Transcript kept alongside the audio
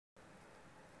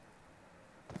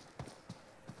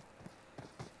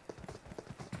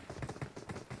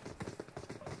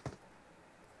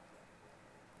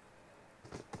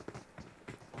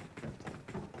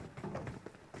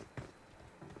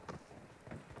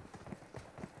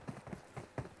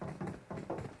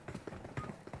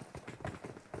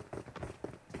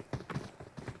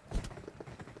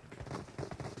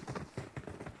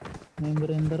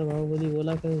मेंबरेंद्र बाहुबली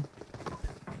बोला काय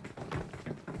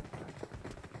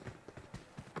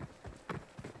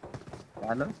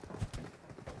आलं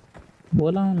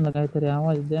बोला म्हणलं काहीतरी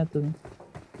आवाज द्या तुम्ही.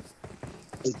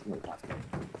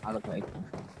 आलं काय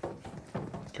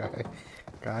काय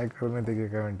काय करू नये ते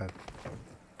काय म्हणतात.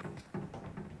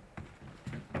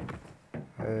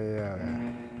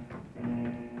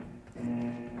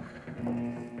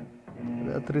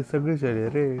 रात्री सगळी शाळे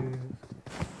रे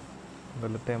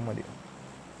गलत टाइम मध्ये.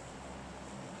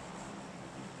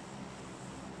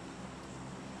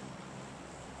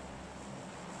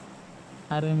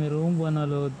 अरे मी रूम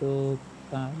बनवलो होतो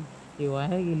काय ती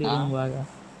वाया गेली रूम बघा.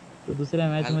 तू दुसऱ्या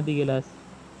मॅच मध्ये गेलास.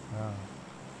 हां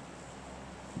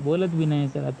बोलत भी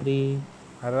नाहीस रात्री.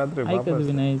 अरे रात्री ऐकत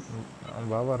भी नाहीस.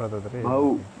 बाबा राहतात रे.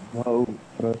 भाऊ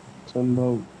प्रसन्न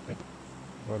भाऊ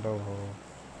बोला हो.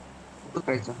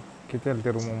 करायचं किती आलं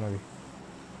त्या रूममध्ये.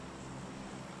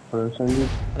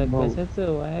 अरे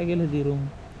कशाचं वाया गेलं ती रूम.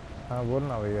 हाँ बोल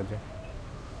ना भैया जी.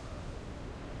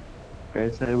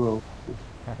 कैसा है भाऊ.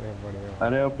 अरे बढ़िया.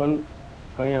 अरे अपन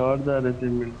कहीं और जा रहे थे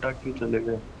मिल्टा क्यों चले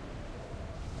गए.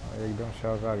 एकदम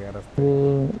शौक आ गया रास्ते. वो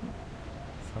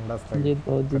संडास जी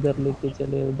तो जिधर लेके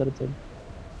चले उधर चल.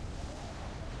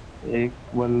 एक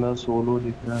बंदा सोलो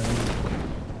दिख रहा है.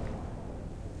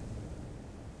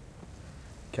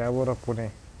 क्या बोल रहा पुणे.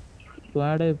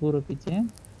 स्क्वाड है पूरा पीछे.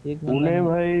 एक पुणे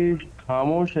भाई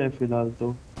खामोश है फिलहाल तो.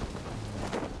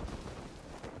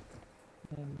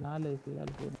 लाल है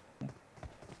फिलहाल पूरा.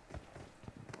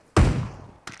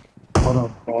 और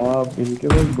आप इनके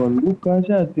पास बंदूक कहाँ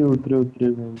से आती है उतरे उतरे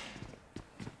में.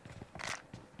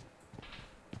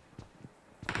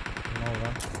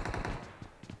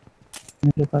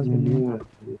 मेरे पास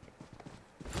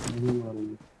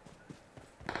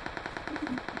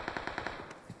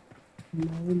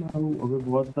अबे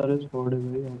बहुत सारे स्क्वाड है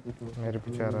भाई यहाँ पे तो. मेरे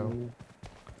पीछे आ रहा हूँ.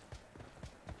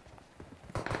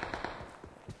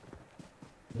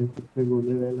 कितने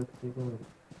गोले गए लगते हैं.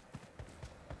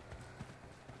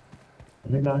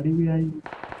 अरे गाड़ी भी आई.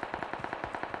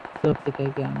 सब ते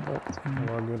काही अंदर.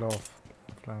 वागेल ऑफ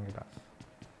फ्लांगेला.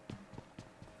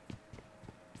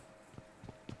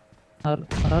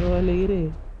 हर वाले गिरे.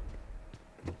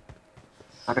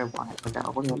 अरे बाय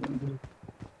आपण झालं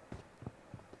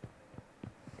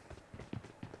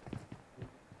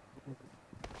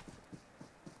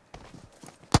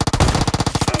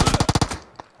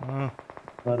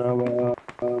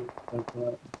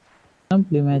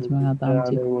संपली मॅच मग आता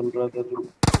आमची. बोल रहा था तू.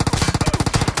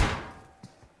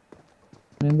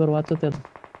 मेंबर वाचत आहेत.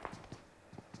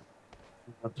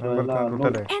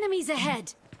 Enemies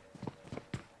ahead.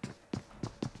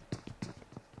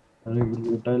 अरे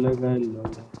लुटायला काय.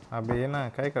 अबे ये ना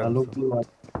काय कर. आलो की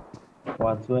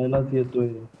वाचवायलाच येतोय.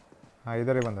 हा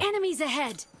इधर आहे बंदा. Enemies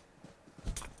ahead.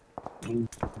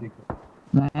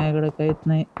 माझ्याकडे काहीच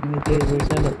नाही. मी ते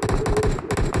घुसायला.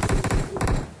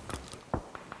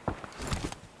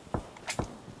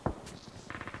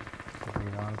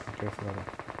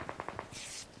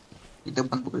 इथं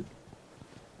पण पकड.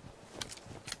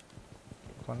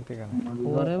 कोणती का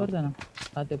बरोबर आहे ना.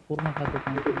 खाते पूर्ण खाते.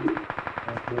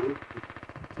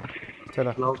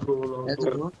 चला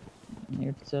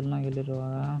नीट चल ना गेले रे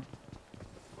बघा.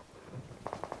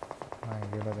 नाही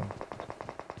गेला ते.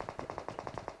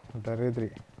 दरिद्री.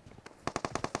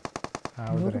 हा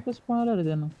उधर कसं पाहिलं रे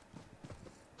त्यानं.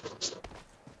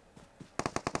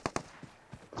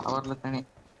 आवरलं त्याने.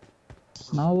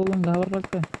 नाव बघून घाबरला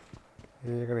काय.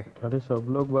 अरे सब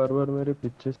लोग बार बार मेरे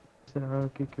पीछे से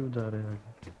आके क्यों जा रहे हैं.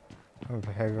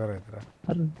 हैगर है तेरा.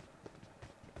 अरे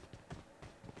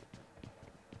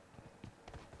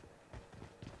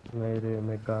नहीं रे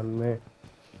मैं कान में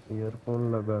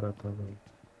ईयरफोन लगा रहा था भाई.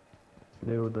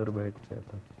 ले उधर बैठ गया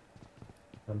था.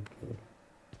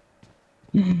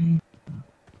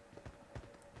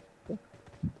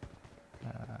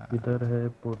 इधर है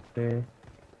पोटे.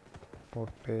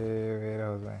 पोटे वेयर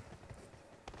हाउस है.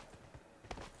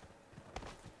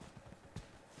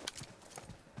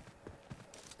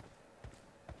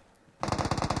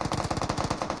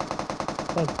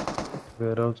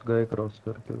 वेयर हाउस गए क्रॉस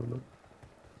करके वो लोग.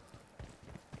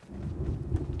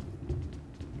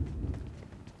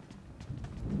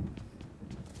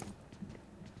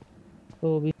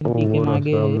 तो भी के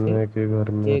मागे के घर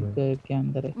में एक के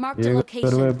अंदर है. ये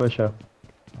घर में बचा.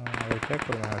 हां चेक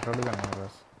करो ना शॉट गन है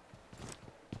बस.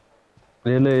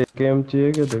 ले केम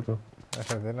चाहिए क्या देखो.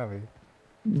 ऐसा देना भाई.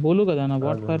 बोलू का जाना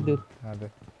बॉट फायर दे. हां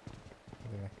दे.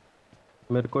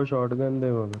 मेरे को शॉटगन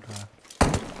दे मगर. हां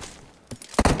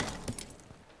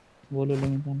बोलू ले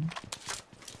मी त्यांना.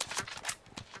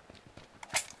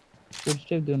 फुट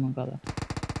स्टेप देऊ नका.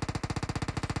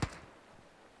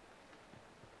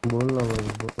 बोल ना भाई,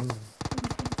 बोल ना.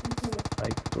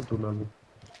 ऐकतो तुला मी.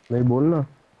 नहीं बोल ना.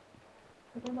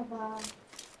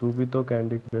 तू भी तो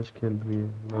कैंडी क्रश खेल रही है,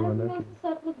 मैं मना की.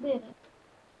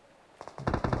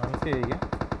 मानसी आहे क्या?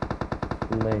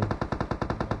 नहीं.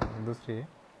 दूसरी है.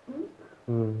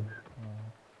 हम्म.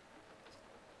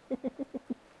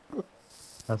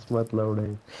 हंस मत लौड़े.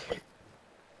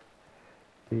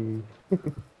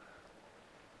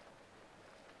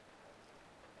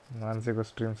 मानसी को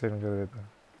स्ट्रीम सेंड कर देता.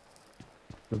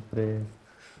 चुप रे.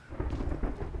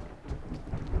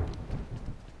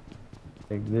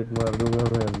 एग्जिट मार दूंगा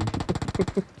मैं अभी.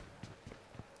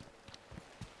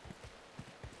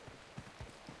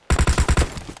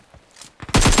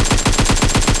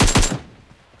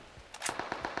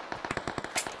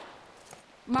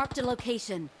 Marked a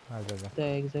location. आ जा जा. त्या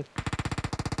एक्झॅक्ट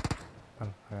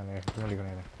नाही तुम्ही लिखून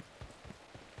आहे.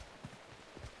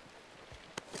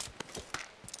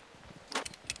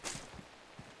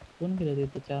 कोण गेलं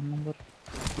तिथं 4 नंबर.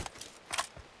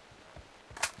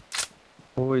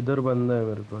 वो इधर बंदा है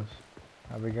मेरे पास.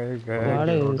 अभी गए स्क्वाड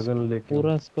गए. है, शॉटगन लेके.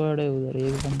 पूरा स्क्वाड है उधर,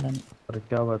 एक बंदा नहीं. अरे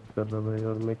क्या बात कर रहा भाई,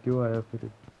 और मैं क्यों आया फिर.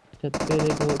 छत पे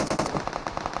देखो,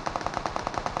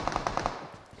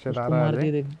 चल आ उसको रहा मार है.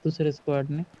 दिए देख दुसरे स्क्वाड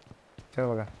ने. चल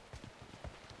बघा.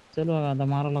 चल बघा आता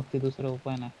मारा लागते, दुसरा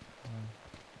उपाय नाही.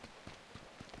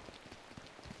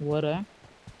 वर आहे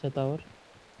छतावर.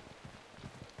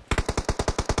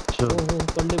 चल. हो हो,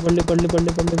 पडले पडले पडले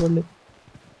पडले पडले पडले.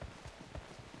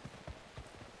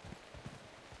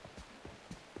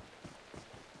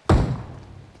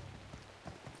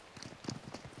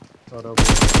 और अब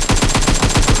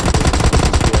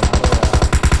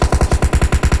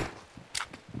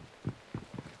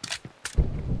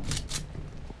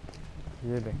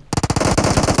ये दे.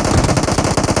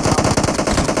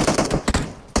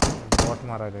 बॉट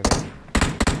मारा दे रे.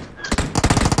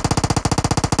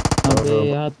 अबे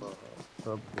यार,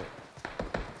 सब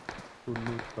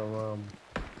कुल्लू तमाम.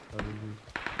 अरे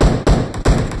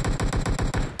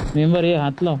मेंबर ये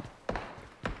हात लाव,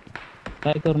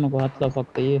 काय करू नको, हात लाव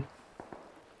फक्त. ये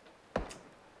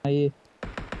हा, ये.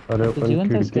 अरे तू अपन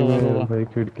जिवंत आहेस खिड़की का में बाबा? भाई,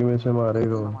 खिड़की में से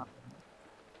मारेगा वो. मार.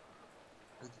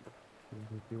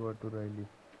 भीती वाटू राहिली.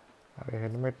 अरे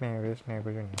हेल्मेट नहीं है, वेस्ट नहीं है,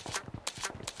 कुछ नहीं.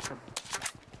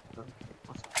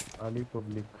 आली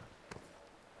पब्लिक.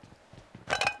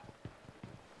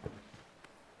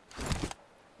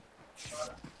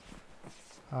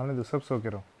 आने दो, सब सो के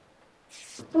रहो.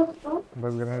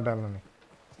 बस ग्रेनेड डालना नहीं.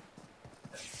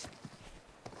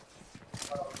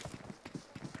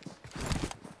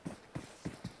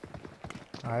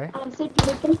 आए.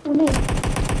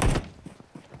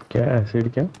 क्या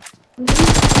एसिड क्या.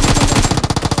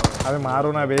 अरे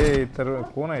मारो ना बे. इतर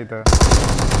कोण आहे इथं.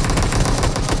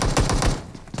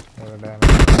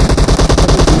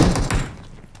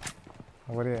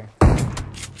 वर ये.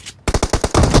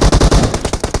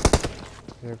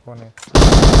 ये कौन है.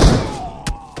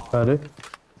 अरे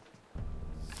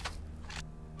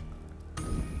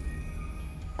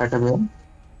हट गया.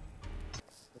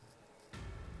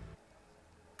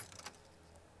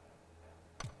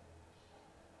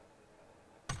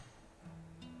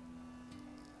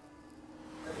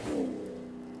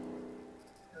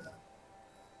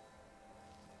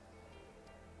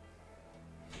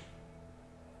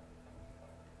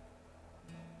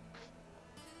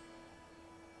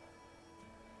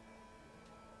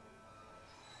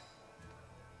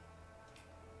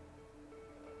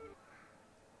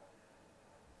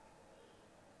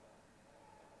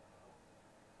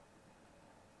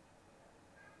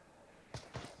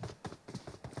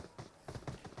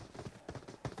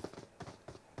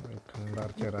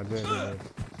 खंडारचे राजे आहे.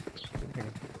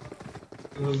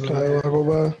 काय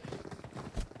वागोबा.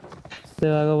 ते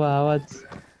बघा आवाज.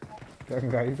 त्या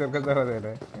गाईसारखाच आवाज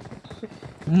यायलाय.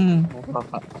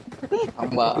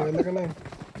 आंबा. यायला का नाही,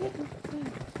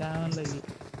 काय म्हणलं की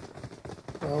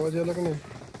आवाज यायला का नाही.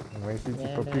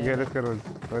 म्हैशीची पप्पी घ्यायलाच का रोज.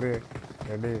 अरे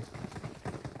अडे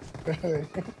काय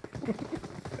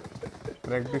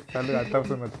प्रॅक्टिस चालू आहे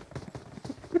आतापासूनच.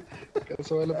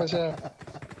 कसं व्हायला पशा.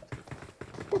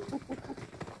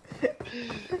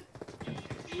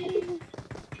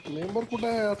 मेंबर कुठे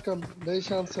आहे आजकाल, लय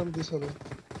शांत शांत दिसत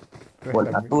आहे.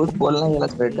 बोलना तूच बोलना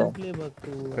यालाच भेटत. प्ले बघ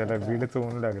तू. त्याला बीडचं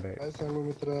ऊन लागलंय. काय सांगू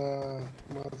मित्रा,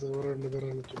 माझं ओरडलं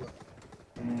घरानं तुला.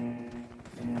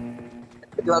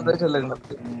 किती वाजायचं लग्न.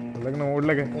 लग्न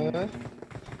मोडलं काय. हा?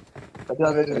 किती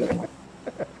वाजायचं लग्न.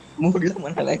 मोडलं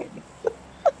म्हणाला.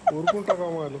 उरकून टाका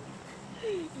मला.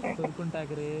 उरकून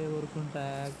टाक रे, उरकून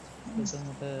टाक. छोटं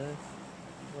मोठं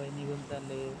वय निघून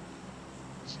चालले.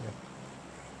 शेवट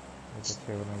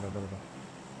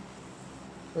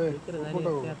लेकर झाली उरकून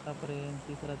असते टाकू आतापर्यंत,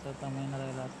 तिसरा चौथा महिना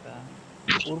राहिला असता.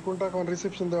 उरकून टाकून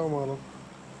रिसेप्शन द्यावं मला.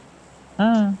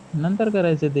 हा, नंतर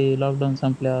करायचं ते लॉकडाऊन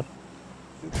संपल्यावर.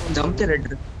 तेच म्हणतोय जमते मी.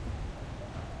 रेड.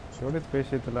 शेवटेच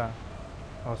पैसे तुला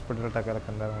हॉस्पिटलला टाकायला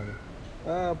कंधारमध्ये.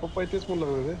 हा पप्पा तेच म्हणू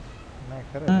लागले ते. नाही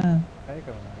खरं हा, आहे. काय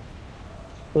करणार?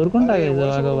 उरकून अरे टाकायचं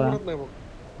वर्षभर वागोबा. उघडत नाही बघ,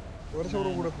 वर्षभर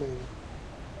नाही उघडत नाही.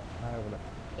 नाही बोला.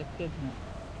 शक्यच नाही.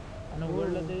 आणि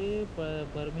उघडलं हम्म. तरी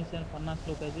परमिशन 50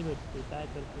 लोकांची भेटते. काय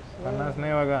करतोस? 50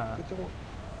 नाही बघा, त्याच्यामुळे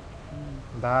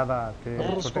 10 ते टेरर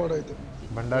छोटे स्क्वॉड आहे ते.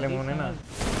 भंडारे जरी म्हणून आहे ना,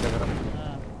 समज त्या घरामध्ये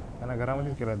हा त्यांना हा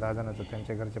घरामध्येच केलं 10 जणांचं.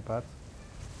 त्यांच्या घरचे 5,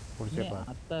 पुढचे नाही 5.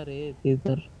 आता रे ते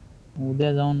तर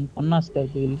उद्या जाऊन 50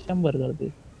 करतील, 100 करतील.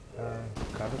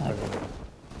 काढूच काय लागेल.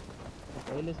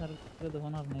 पहिले सारखं तर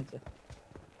होणार नाहीच.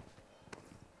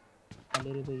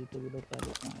 आले रे भाई, इथे लोक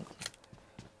आले मागायचे.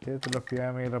 ते तुला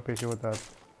PMAला पैसे होतात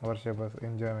वर्षभर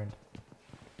एन्जॉयमेंट.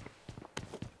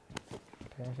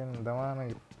 टेन्शन दमा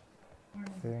नाही,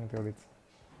 सेविंग तेवढीच.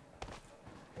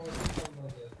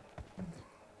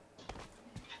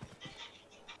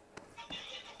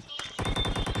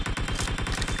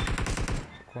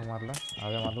 कोण मारला?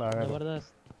 आव्या मारला. आव्याला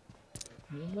जबरदस्त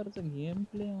गेमवरचा गेम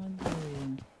प्ले म्हणजे.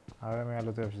 आव्या मी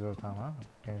आलो तुझ्या थांब. हां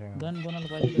टेन्शन घेऊ. गन कोणाला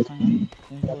पाहिजे तर सांगा.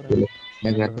 M4 आहे.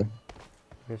 नाही नको करत.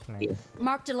 बेस्ट नाही.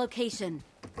 Marked a location.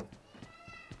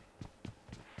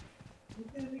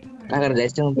 काय करायचं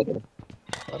जायचं म्हणतो.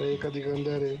 अरे कधी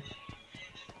गंद्या रे.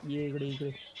 ये इकडे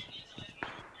इकडे.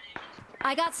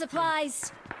 I got supplies.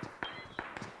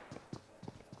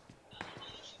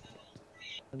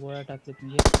 गोळ्या टाकलेत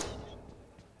मी.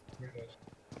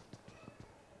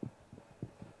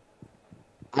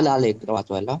 आलं एक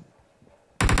वाचवायला.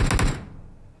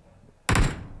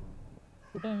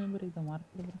 कुठे आहे मेंबर इथं मार्क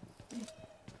कर.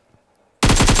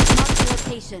 Marked a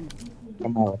location.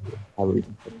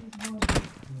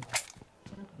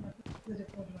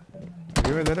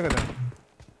 रिवेज झालं का त्यानं?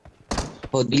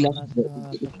 हो दिला.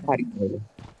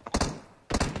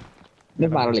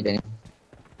 मारवले त्याने.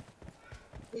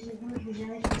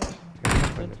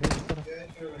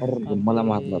 मला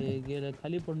मारला होता. गेलं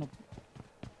खाली पड नको.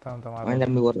 थांब थांब आणि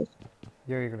आलो. मी वर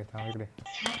ये इकडे, थांब इकडे.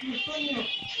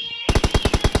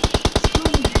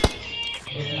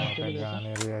 काय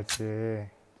गाणे रे याचे.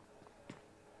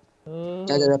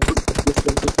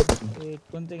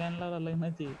 कोणते गाणं लावला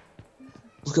लग्नाची?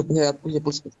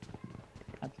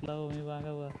 हातला हो मी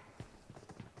बागावर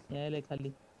यायला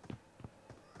खाली.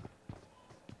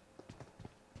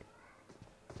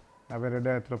 अबे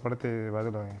रेड्या तुला पडते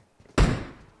बाजूला आहे.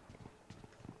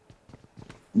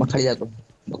 मग खाली जातो,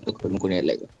 बघतो कोणी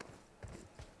यायला का.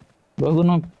 बघू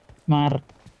नको मार.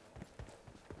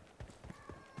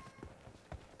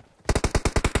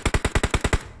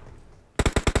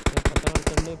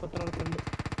 पत्रावर चढले.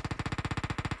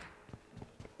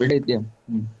 पुढे येते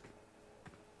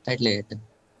साईडला येत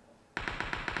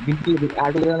भिंती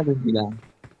आठवला ना भिंतीला.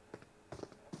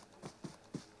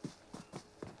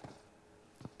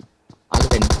 आलं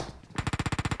त्यांनी.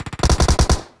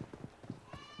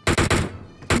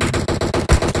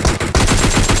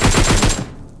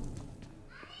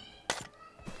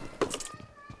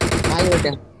 काय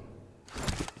होत्या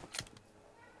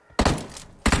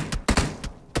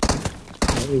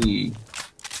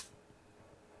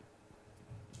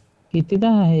कितीदा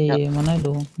आहे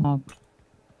म्हणालो मग.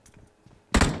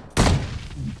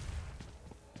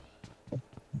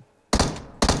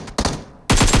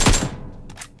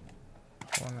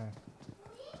 कोण आहे?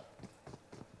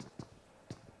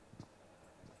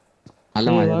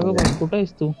 आलं माझ्या वाघोबा कुठं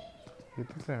आहेस तू?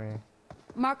 इथंच आहे मी.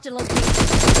 Marked a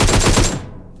location.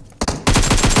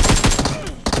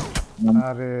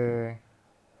 अरे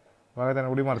बघा त्याने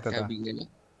उडी मारते आता.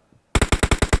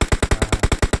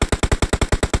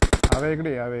 आवे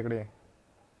इकडे, आवे इकडे.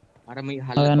 अरे मी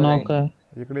नौका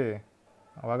इकडे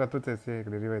वागा तूच आहेस.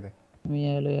 इकडे रिवाय दे. मी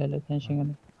यायलो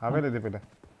टेन्शन. आवेला दे पहिला.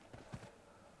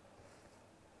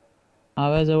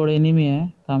 आव्याजवळ एनिमी आहे.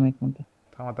 थांब एक मिनिट.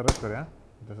 थांब आता रश करूया.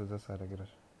 जसं जसं आलं की रश.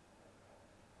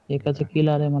 एकाचं किल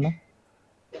आलंय मला.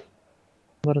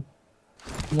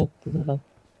 परत मुक्त झाला.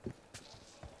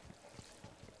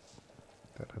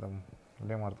 तर आता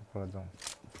लय मारतो परत जाऊन.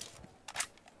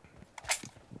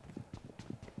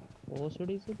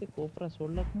 ओसडीचं ते कोपरा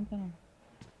सोडलाच नव्हता ना.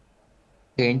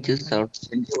 त्यांची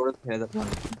ओळख खेळतात.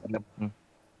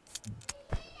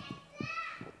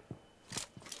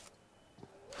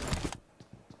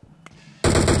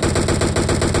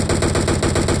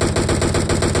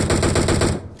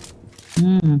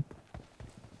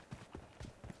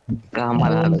 क्या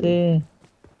बोलते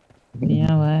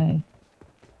मियां भाई,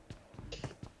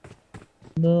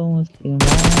 दो मुस्लिम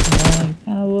भाई,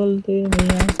 क्या बोलते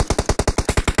मियां.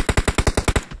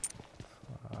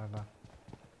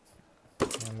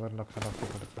 वर लक्ष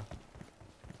पडतं.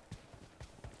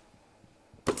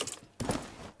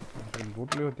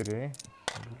 बुटली होती रे,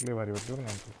 बुटली भारी होती बरं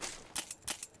का.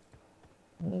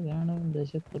 अरे गाणं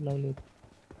दहशत तर लागली होती.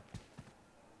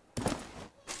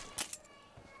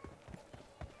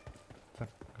 चल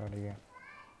गाडी घ्या.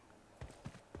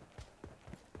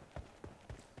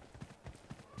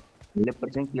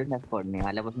 100% क्लिअर नाही स्पॉट नाही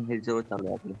आल्यापासून हे जवळ चालू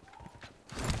आहे आपलं.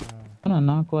 हो ना,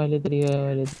 नाक वाले तरी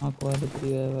वाले, नाक वाले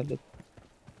तरी वाले.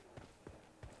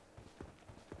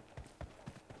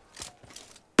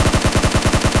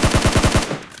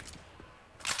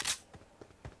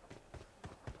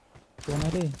 कोण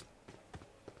रे?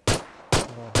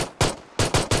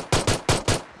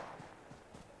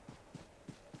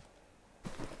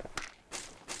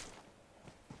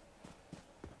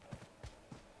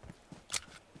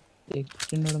 एक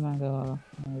स्टँडर्ड मागा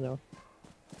बाबा जाऊ.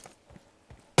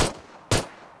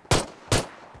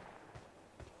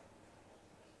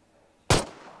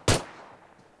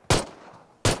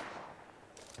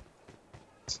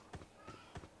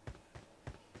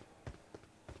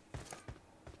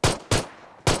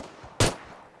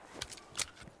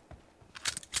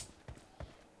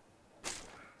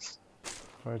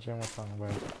 पाहिजे मग सांग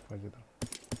बाहेर पाहिजे तर.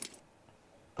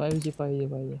 पाहिजे.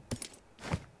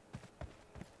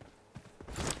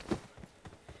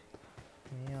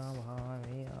 मिया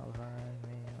भाई.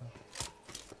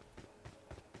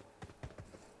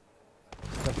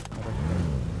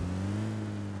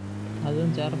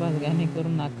 अजून 4-5 गाणे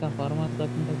करून अख्खा फॉर्मात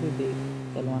टाकून टाकू ते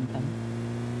सलमान खान.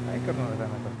 काय करणार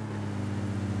आहे आता.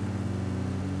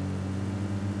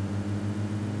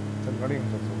 चल गाडी घेऊन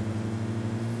जातो.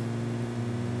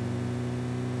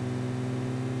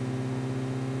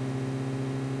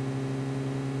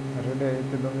 रेडी आहे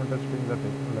ते 2 मिनिटं स्पिन जाते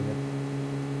लगेच.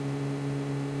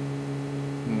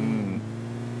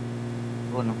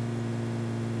 हो ना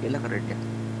केलं का रेडी.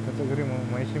 त्याच्या घरी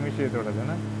म्हैशी आहे थोडं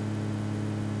ना.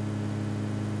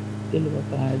 केलं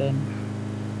बाबा आयडन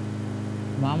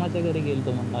मामाच्या घरी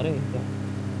गेलतो म्हणणार रे.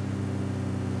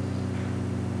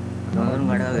 दोन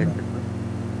गाड्या घेतल्या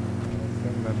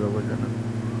दोघं जण.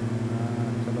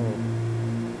 चलो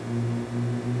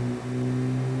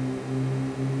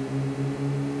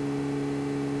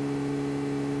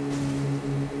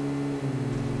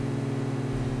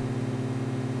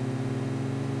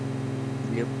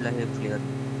लेफ्टला हे क्लिअर.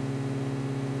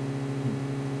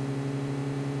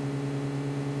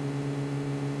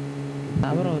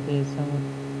 घाबरा होते समोर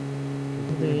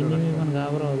एनिमी पण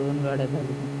घाबरा होतो. 2 गाड्या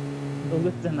झाल्या, 2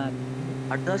 जण आले.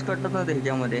 18 कटत ना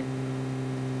त्याच्यामध्ये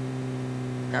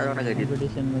 4 गाड्या घेतली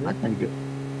कॉम्पिटिशन मध्ये.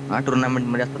 आता टुर्नामेंट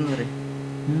मध्ये असतात ना रे.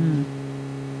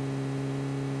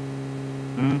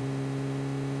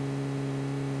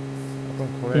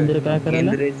 आपण केंद्र काय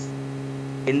करायला?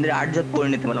 केंद्र 8 जत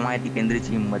पळून येते. मला माहिती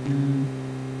केंद्रीची हिंमत.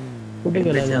 कुठे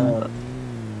गेला?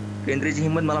 केंद्रीची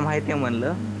हिंमत मला माहिती आहे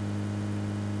म्हणलं.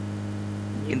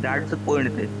 केंद्र 8 जत पळून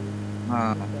येते.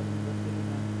 हा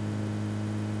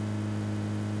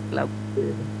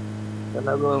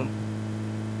त्याला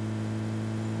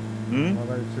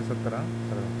मला 117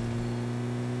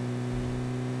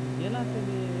 गेला असेल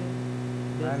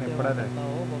नाही पडत आहे.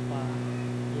 हो बाप्पा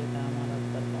हे कामाला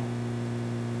करता.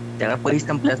 त्याला पैसे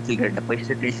संपले असतील रे.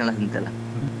 पैसे टेन्शन असेल त्याला.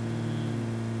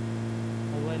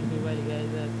 मोबाईल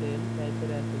घ्यायचा असेल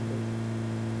काहीतरी असेल तर.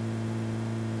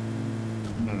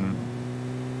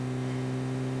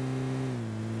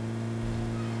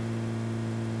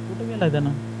 कुठे गेला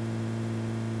त्यानं?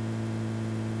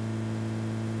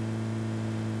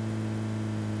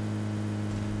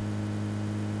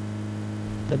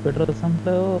 पेट्रोल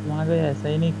संपलं मागे आहे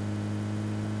सैनिक.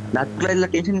 नागपूरला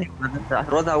टेन्शन नाही.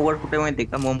 रोज अवघड कुठे माहितीये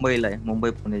का? मुंबईला आहे. मुंबई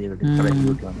पुणे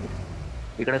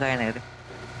इकडे काय नाही रे.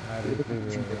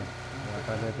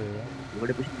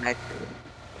 एवढे पैसे नाहीत.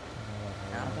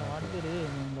 आता वाढते रे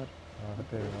नंबर.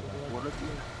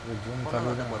 जून चालू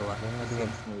आहे परवा.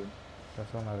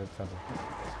 कसं होणार आहे चालू.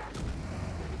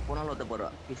 कोणाला होतं परवा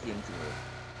PCMC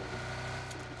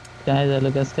काय झालं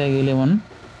कसं काय गेले म्हणून?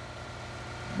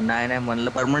 नाही म्हणलं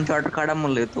परमनंट ऑर्डर काढा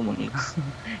म्हणलं. येतो म्हणलं.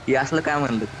 हे असलं काय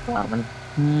म्हणलं.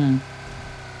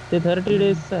 ते 30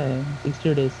 डेजचं आहे.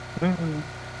 60 डेज.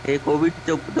 हे कोविड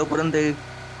जोपर्यंत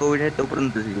कोविड आहे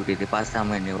तोपर्यंत ड्युटी ते 5-6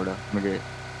 महिने एवढं म्हणजे.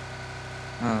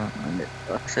 म्हणजे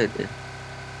असं आहे ते.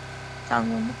 सांग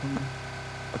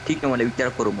ठीक आहे मला विचार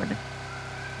करू म्हणे.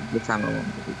 सांगा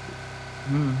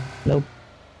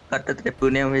करतात ते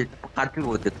पुण्यामध्ये काढतील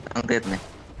होते सांगता येत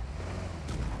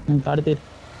नाही. काढते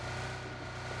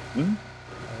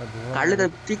काढले तर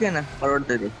ठीक आहे ना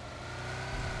परवडतं ते.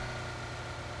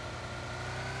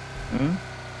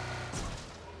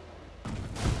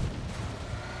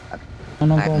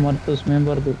 नको काय मरतोस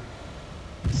मेंबर तू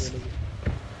गेले की.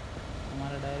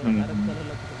 आम्हाला डायरेक्ट मारत चालू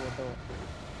लागतो फोटो.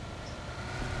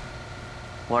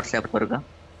 व्हॉट्सअपवर का?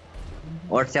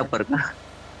 व्हॉट्सअपवर का?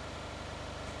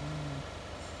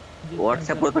 जीत पण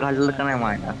व्हॉट्सअपवर तर करत नाही घाललं का नाही माझ्या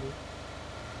मायना? मध्ये.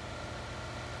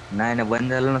 नाही ना,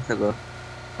 बंद झालं ना सगळं.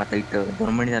 आता इथं 2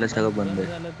 महिने झालं सगळं बंद बंद बंद आहे.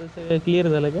 झालं तर सगळं क्लिअर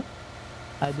झालं का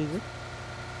आधीच?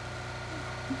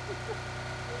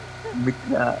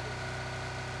 मित्र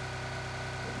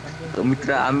कोण मित्र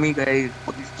शिकवतो? आम्ही काही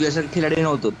तुझ्यासारखे खिलाडी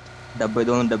नव्हतो. डब्बे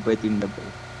 2 डब्बे 3 डब्बे.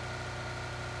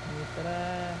 मित्रा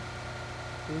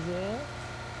तुझं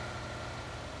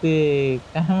ते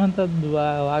काय म्हणतात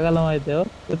वाघाला माहिती आहे हो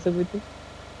कसं पिते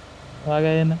वाघा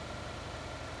आहे ना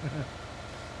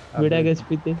विड्या अबे कशी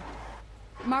पिते.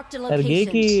 Marked a तर घे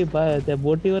की location. त्या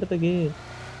बोटीवर तर घे.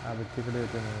 अबे तिकडे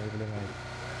येते मी इकडे नाही.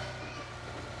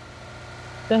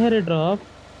 काय रे ड्रॉप.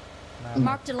 नाही नाही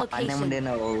Marked a पाण्यामध्ये location.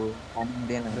 ना भाऊ,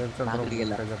 पाण्यामध्ये ना. प्लेअरचा ड्रॉप मागली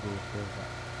गेला त्याच्या प्लेअरचा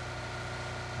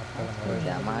आपल्याला असं मरायचं.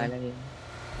 त्या झालं तुझं. मागायला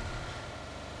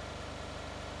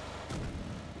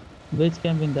बेच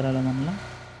कॅम्पिंग करायला म्हणला.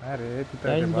 नाही रे तिथं ते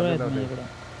 40 गोळ्या आहेत बाजूला होते.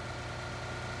 माझ्याकडे.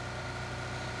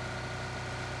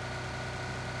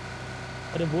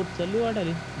 अरे बोट चालली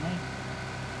वाटाली नाही. नाही.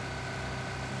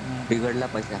 बिघडला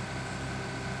पैसा.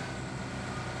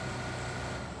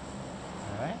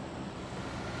 काय?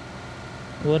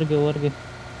 वर घे.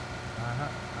 हां हां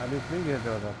आधी फ्री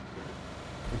घ्यायचा होता.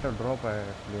 इथं ड्रॉप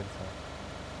आहे प्लेअरचा.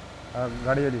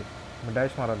 गाडी आली मी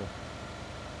डॅश मारालो.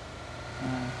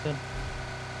 हा चल.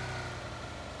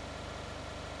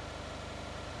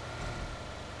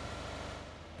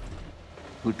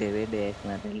 कुठे वे डॅश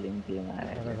मारायला मला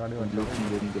मारायला गाडी वाटलं रे. लुटून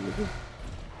घेऊन गेले ते.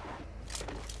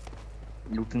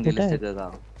 लुटून गेले कुठं आहे? सगळं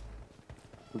गाव.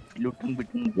 लुटून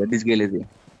बिटून कधीच गेले ते.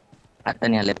 आता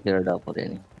नाही आले खेळ डाव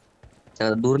त्याने.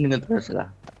 सगळं दूर निघत सगळा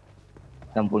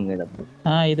संपून गेला तो.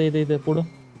 हा इथं पुढं.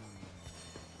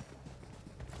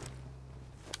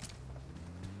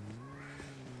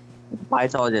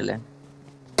 पायचा आवाज आलाय.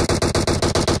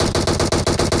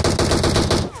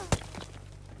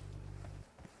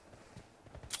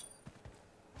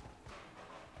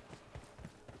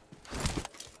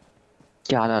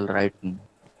 क्या आला राईट.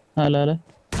 आला.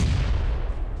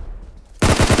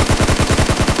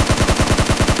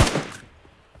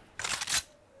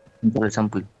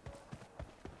 संपली.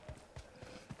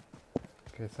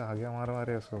 कैसा आगे मार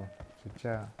मारे उसको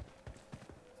चिच्चा.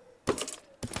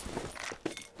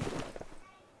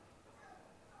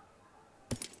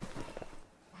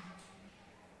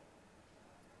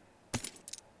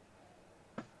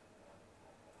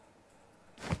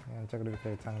 यांच्याकडे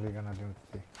काही चांगली गण आली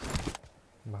होती ते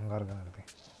भंगार गण आली.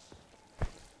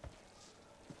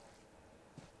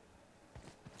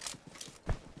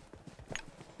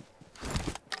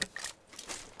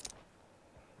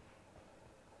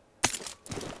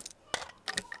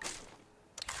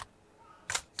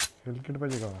 हेल्थ किट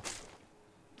पाहिजे का?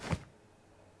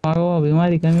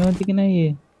 बीमारी कमी होती की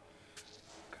नाही.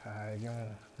 काय घेऊन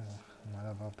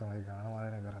माझा बाप तर माझी गाणं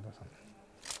मारायला घरात असं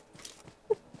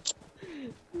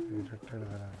इरिटेड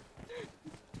झाला.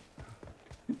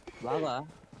 बाबा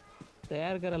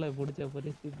तयार करायला पुढच्या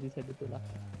परिस्थितीसाठी तुला.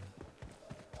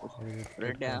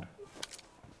 रेड्या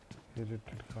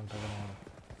इरिटेड कंटाळा.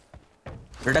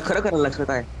 रेड्या खरं करायला लागतं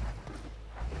काय?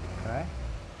 काय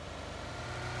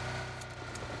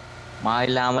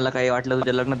मायला आम्हाला काही वाटलं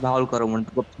तुझ्या लग्नात भावल करू म्हणून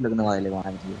गप्प लग्न व्हायला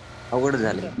माझे. अवघड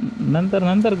झाले.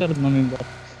 नंतर करत ना मी बरं.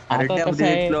 आता रेड्या कसं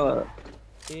आहे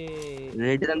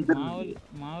रेड ते नंतर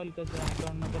माहोल कसं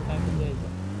अकाउंट नंबर टाकून द्यायचा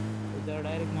त्याच्यावर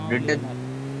डायरेक्ट माहोल रेड येणार.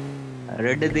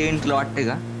 रेड देईन तुला वाटते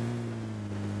का?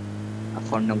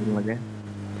 अकाउंट नंबर मध्ये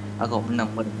अकाउंट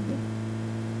नंबर मध्ये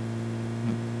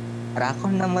अरे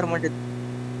अकाउंट नंबर मध्ये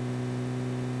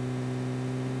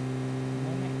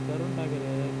नाही, करून टाक रे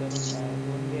करून टाक.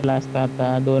 होऊन गेला असता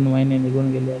आता 2 महिने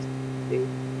निघून गेले असते.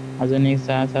 अजून एक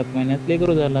 6-7 महिन्यात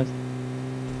लेकरू झाला असतं.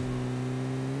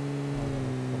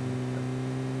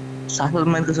 6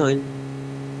 महिन्यात कसं होईल?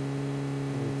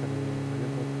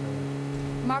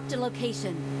 Marked a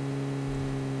location.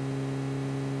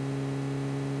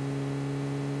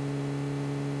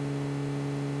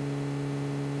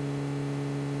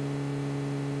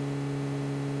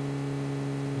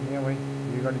 नहीं भाई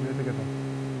ये गाड़ी कैसे कहता हूँ.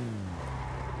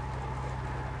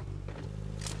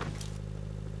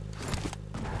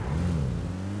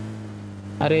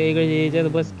 अरे इकडे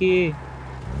याच्यात बस की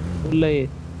फुल आहे.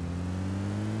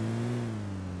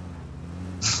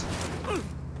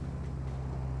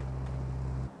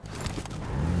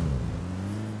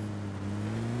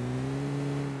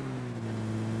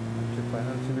 आमची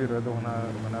फायनलची भी रद्द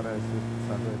होणार आहे असं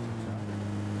चालू आहे चर्चा.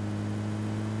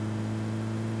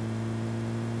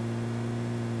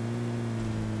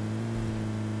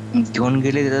 घेऊन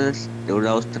गेले तर तेवढं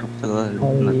जाऊस तर सगळं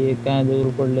लुटणार. अरे काय दूर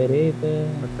पडलं रे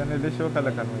इथं. पण त्याने लय शिव खाल्ला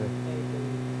कानमध्ये. काहीतरी.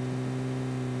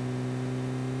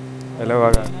 हॅलो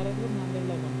आता बघा, येणार आहेत बघ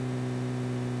नांदेडला पण.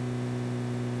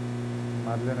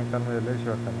 मारल्याने कानमध्ये लय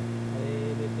शिव खाल्ला.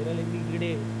 अरे ते फिरायला की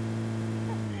किडे.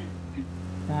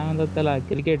 काय म्हणतात त्याला,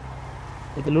 क्रिकेट.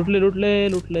 इथे लुटले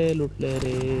लुटले लुटले लुटले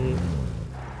रे.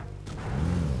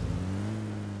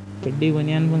 चड्डी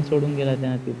बनियान पण सोडून गेला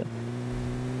त्यानं तिथं.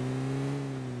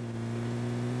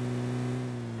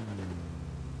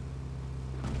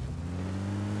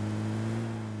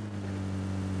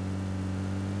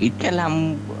 इतक्या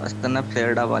लांब असताना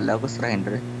फ्लेअर डाब आल्यावर कसं राहील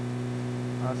रे?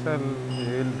 असेल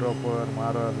येईल ड्रॉपवर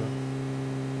मारल.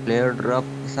 प्लेअर ड्रॉप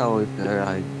कसा होईल?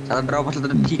 साधा ड्रॉप असला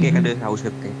तर ठीक आहे, एखाद्या दिवस राहू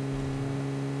शकते.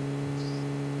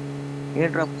 हे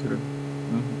ड्रॉप सोडून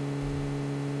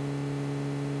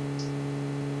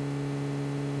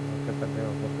त्याचा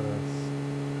देव पत्रस.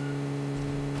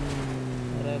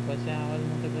 अरे बशा आवाज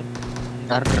मोठा कर.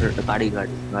 तर गाडी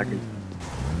गाडी गाडी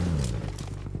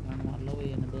मारला भाई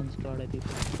यानं, 2 स्क्वॉड आहे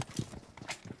तिथे.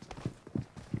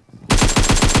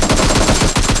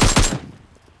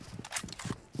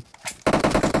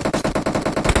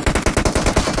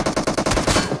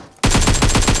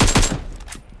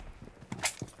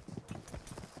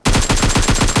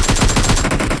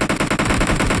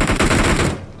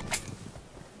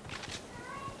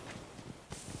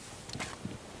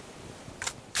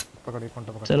 पकड एक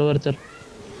कोणता पकड. चल वर चल.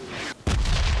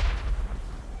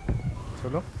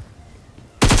 चलो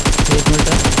 1 मिनिट.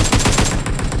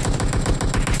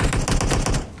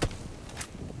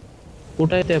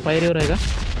 कुठं आहे ते, पायरीवर आहे का?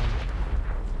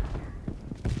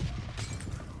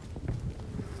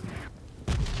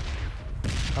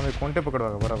 आम्ही कोणते पकड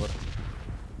बघा बरोबर.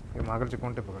 हे मागलचे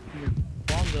कोणते पकड.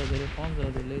 फॉर्म जाऊ दे रे, फॉर्म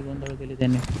जाऊ दे. लई गोंधळ केली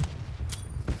त्याने.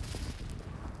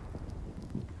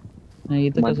 नाही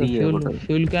इथं कसं मध्ये आहे बघा.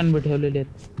 फ्यूल कॅन भी ठेवलेले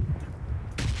आहेत.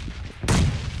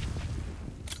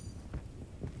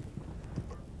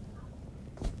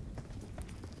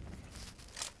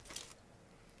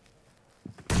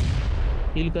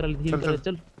 हील चल, करायला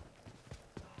चल.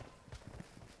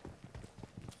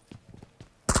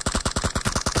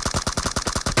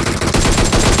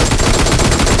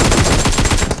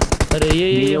 अरे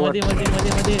ये मध्ये मध्ये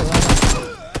मध्ये मध्ये वा वा.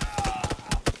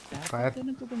 फायर.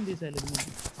 त्यानं कुठून दिसायला मग.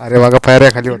 अरे बघा पायऱ्या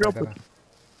खाली होता त्याला.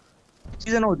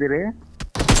 सीजन होते रे.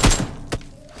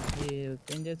 हे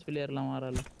त्यांच्याच प्लेअरला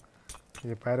मारायला.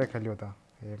 हे पायऱ्या खाली होता.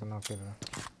 एक नाव केलं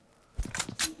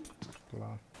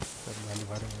तुला. तर झाली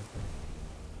भारी मिळते.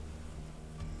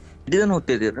 सीजन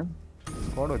होते ते रे.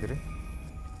 कोण होती रे.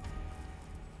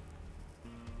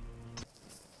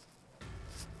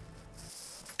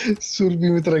 सुरभी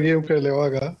मित्र गेम खेळले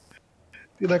बघा,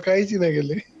 तिला काहीच नाही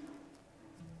गेले.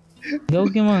 जाऊ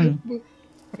की मग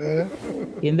अं?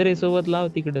 केंद्रे सोबत लाव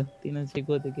तिकडं, तिनं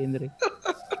शिकवते केंद्रे.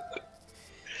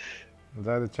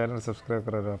 जाऊ दे, चॅनल सबस्क्राईब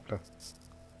करा आपलं.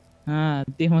 हा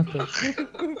ते मत.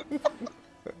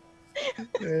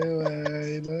 ए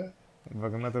बाईला.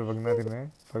 बघणार तर बघणार नाही,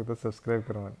 फक्त सबस्क्राईब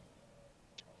कर मला.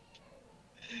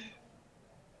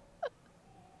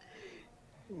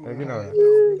 है की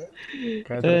नाही?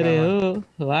 काय तर अरे काम आहे.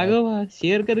 हो वागवा,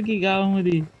 शेअर कर की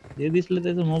गावामध्ये. जे दिसलं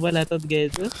त्याचं मोबाईल हातात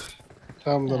घ्यायचं.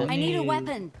 थांब जरा. I need a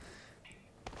weapon.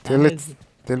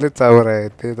 तेलेच चावर आहे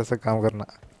ते, तसं काम करणार.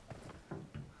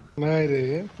 नाही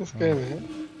रे, तस काय नाही.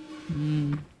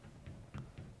 हम्म.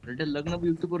 लग्न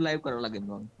युट्यूब वर लाईव्ह करावं लागेल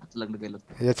मग, आता लग्न केलं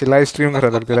तर. याची लाईव्ह स्ट्रीम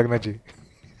करायला लागते लग्नाची.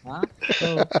 हा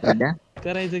हो. सध्या?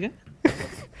 करायचं का?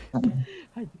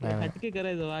 हटके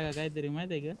करायचं वागा काहीतरी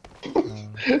माहित आहे का?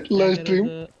 Live stream.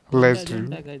 लाईव्ह स्ट्रीम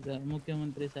टाकायचं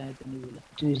मुख्यमंत्री सहायता निधीला.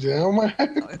 तुझ्या माय.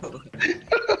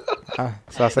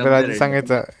 सासऱ्याला आधी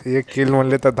सांगायचं 1 किल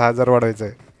म्हणले तर 10,000 वाढवायचं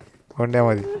आहे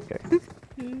होंड्यामध्ये.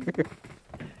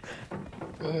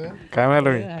 काय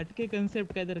म्हणालो मी. हटके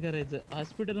कन्सेप्ट काय तर करायचं.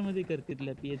 हॉस्पिटल मध्ये कर,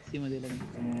 तिथल्या PHC मध्ये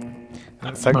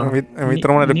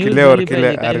मित्र म्हणाले किल्ल्यावर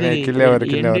अरे नाही किल्ल्यावर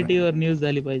NDT वर न्यूज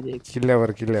झाली पाहिजे.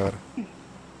 किल्ल्यावर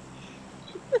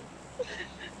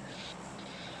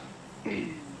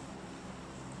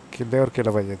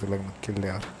केलं पाहिजे तू लग्न.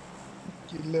 किल्ल्यावर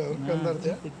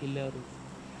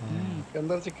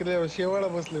कंधारच्या किल्ल्यावर शेवाळा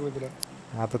बसले मित्र.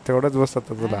 आता तेवढंच बसत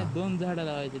तुला. 2 झाडं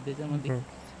लावायचे त्याच्यामध्ये.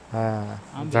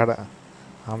 हा झाड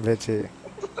आंब्याचे.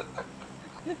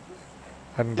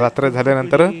 आणि रात्र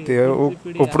झाल्यानंतर ते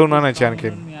उपडून आणायचे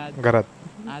आणखीन घरात.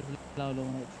 आज लावलं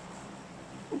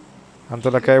म्हणायचं. आणि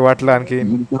तुला काय वाटलं आणखी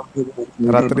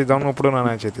रात्री जाऊन उपडून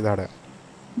आणायचे ती झाडं.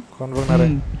 कोण बघणार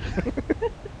आहे.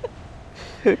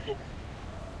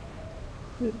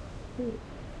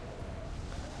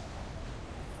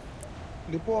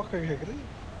 लिपो अख्खा घ्या रे.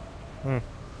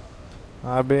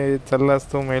 अबे चललास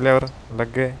तू मेल्यावर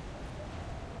लग गए.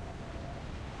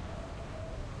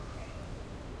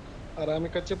 अरे आम्ही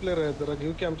कच्चे प्लेयर आहेत, जरा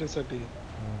घेऊ की आमच्यासाठी.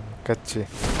 कच्चे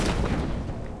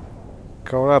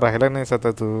कवळा राहिला नाही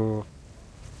आता तू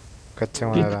कच्चे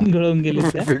म्हणायला. फेकून गळून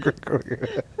गेलेत का?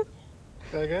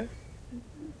 काय काय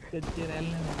कच्चे राहिले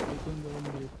नाही ना, फेकून गळून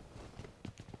गेलेत.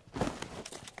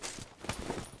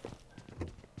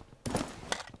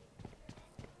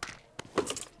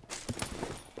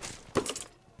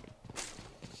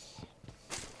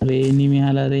 अरे एनिमी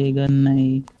आला रे, गन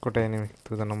नाही. कुठे आहे नाही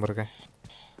तुझा नंबर काय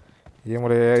ये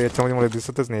मला याच्यामध्ये मला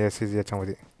दिसतच नाही एस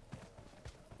याच्यामध्ये.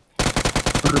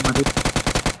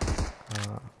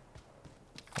 हां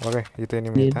बघा इथे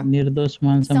एनिमी येत. निर्दोष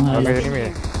माणसं Someone बघा has मारले. been enemy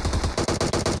here. आहे.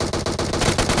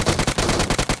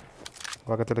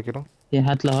 बघा त्याला किलो ते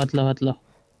हात लाव, हात लाव, हात लाव.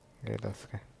 गेलास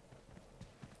काय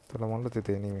तुला म्हणलं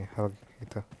तिथे एनिमी हा बघ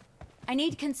इथं. I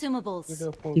need consumables.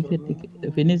 इकडे फोन ठीक आहे, कर. ठीक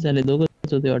आहे. फिनिश झाले,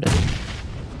 दोघंच होते वाटत.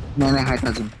 नाही नाही आहेत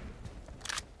अजून.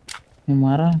 हे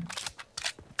मारा.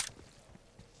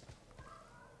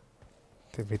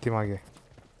 ते भीती मागे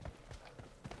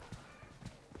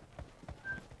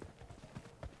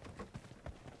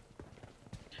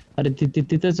अरे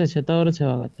तिथंच आहे, शेतावरच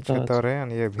आहे बघा, शेतावरच. शेतावर आहे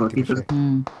आणि ये भीती तिथंच.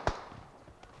 आहे.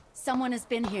 Someone has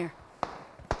been here.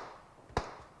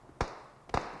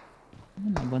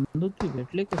 बंदूक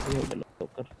भेटले कसे एवढे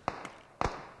लवकर?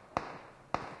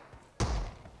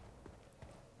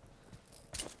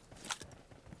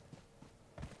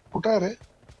 कुठं आहे रे?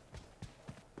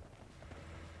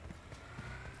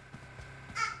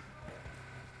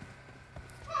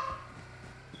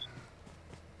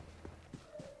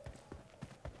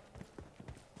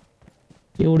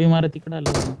 एवढी मारा तिकडे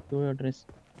आलं बघा, एवढा ड्रेस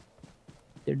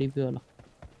ते डीपी वाला.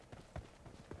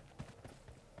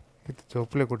 इथे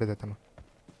झोपले कुठे जाताना.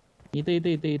 इथं इथं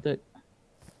इथं इथं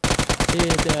ते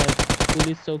त्या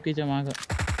पोलीस चौकीच्या माग.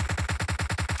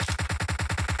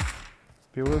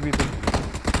 पिवळं बी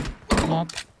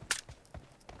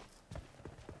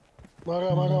मागा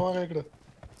मागा मागा इकडं.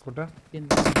 कुठं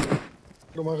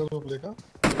इकडं मागा झोपले का?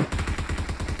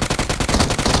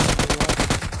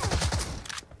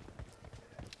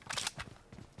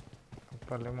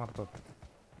 पल्ले मारतात.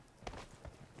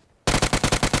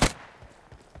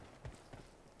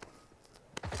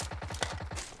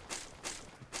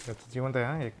 जिवंत आहे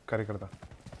हा एक कार्यकर्ता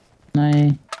नाही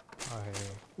आहे.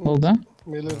 हो का?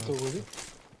 मेले तो गोळी.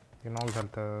 हे नॉक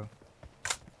झालं.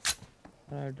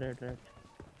 Right right right.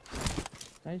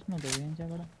 काहीच नव्हतं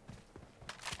यांच्याकडं.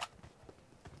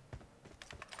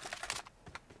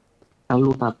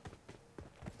 चालू होतात.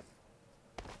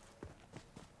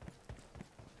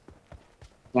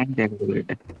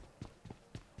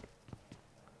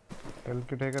 हेल्प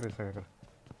किट आहे का रे सगळ्याकडे.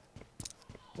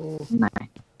 नाही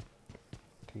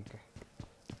ठीक आहे.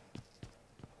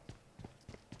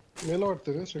 मेला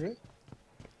वाटतं का सगळे?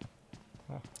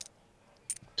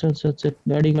 चल चल चल,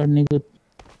 गाडी काढ निघत.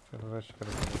 चल रश कर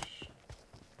रश.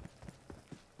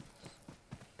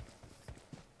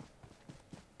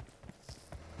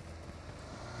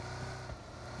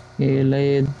 हे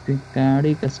लय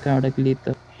गाडी कस का अडकली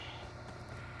तर.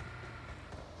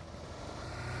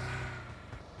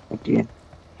 ठीक आहे.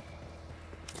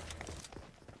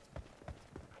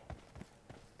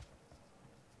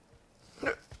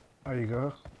 आई ग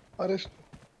अरे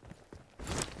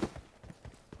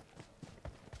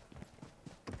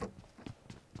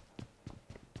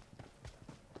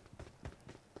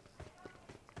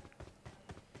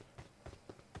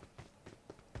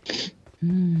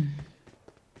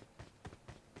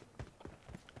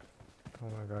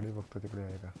गाडी बघतो तिकडे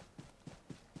आहे का.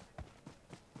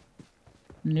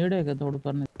 नीड आहे का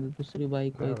थोडंफार? नाही दुसरी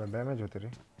बाईक आहे. डॅमेज होते रे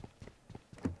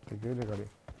ते गेले गाडी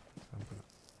संपलं.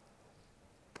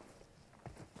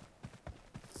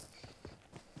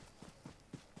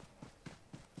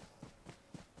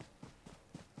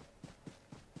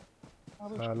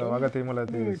 आलं बघा ते मला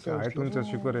ते आयटूनचं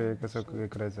शिकव रे कसं हे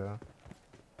करायचं.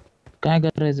 काय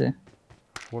करायचंय?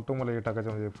 फोटो मला हे टाकायचं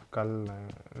म्हणजे काल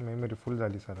मेमरी फुल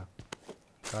झाली सारा.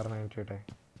 कार 98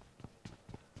 आहे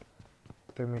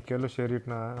ते मी केलं शेअर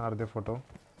ना अर्धे फोटो.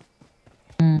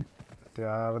 ते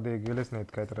अर्धे गेलेच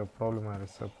नाहीत काहीतरी प्रॉब्लेम आले.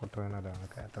 सब फोटो येणार आहे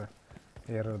काय तर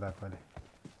एरर दाखवायला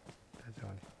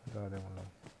त्याच्यामध्ये. जाऊ दे म्हणलं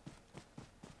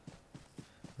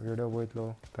व्हिडिओ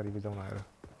बघितलो तरी बी जाऊन आहे.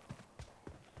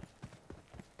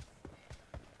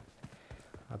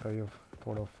 आता हे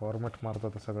थोडं फॉर्मॅट मारतो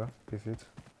तर सगळं पीसीच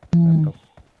लॅपटॉप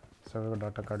सगळं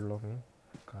डाटा काढलो मी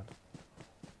काल.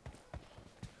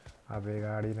 अबे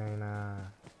गाडी नाही ना.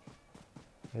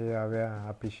 हे आव्या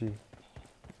आपिशी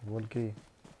बोल की.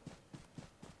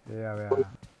 हे आव्या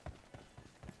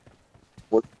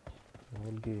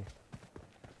की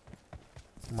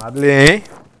मादले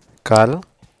काल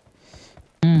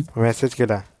मेसेज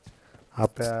केला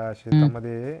आपल्या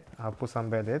शेतामध्ये हापूस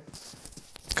आंबे आलेत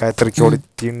काहीतरी केवढे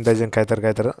 3 डझन काहीतरी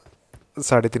 3,500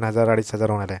 2,500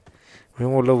 होणार आहे. मी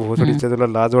म्हणलो भोसडीच्या तुला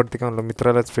लाज वाटते का म्हणलं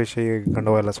मित्रालाच पैसे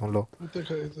गंडवायलाच म्हणलो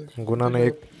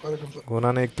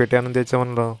गुन्हाने एक पेटी आणून द्यायचं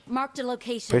म्हणलं Marked a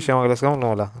location. पैसे मागलास का म्हणलं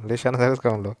मला लेशानं झालंच का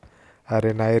म्हणलो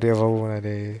अरे नाही रे भाऊ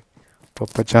म्हणाले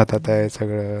पप्पाच्या हातात आहे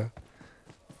सगळं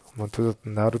मग तुझं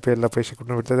 10 रुपयाला पैसे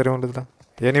कुठून भेटतात तरी म्हणलं तुला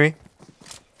ये नाही मी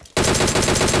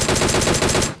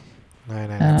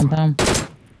नाही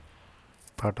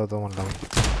पाठवतो म्हणलं मी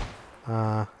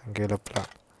हां गेलं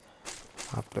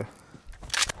आपलं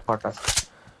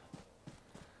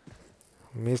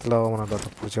मीच लावा म्हणत होता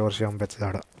पुढच्या वर्षी आंब्याचे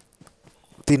झाडं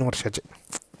 3 वर्षाचे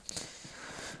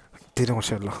 3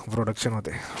 वर्षाला प्रोडक्शन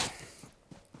होते.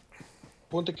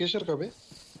 कोणते केशर का बे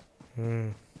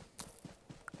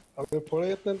अबे फळ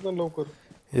येत नाहीत पण लवकर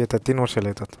येतात 3 वर्षाला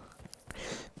येतात.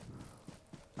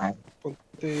 पण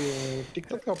ते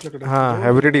टिकतात का आपल्याकडे हां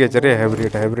हायब्रिड घ्यायचं रे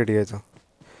हायब्रिड घ्यायचं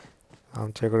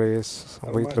आमच्याकडे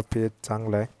बघितलं पेज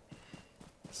चांगला आहे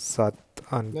 7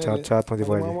 आणि 4च्या आतमध्ये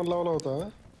पाहिजे. मामा लावला होता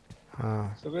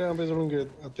हां सगळे आंबे जळून गेले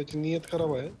त्याची नियत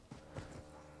खराब आहे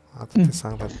आता ते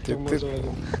सांगतात ते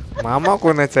मामा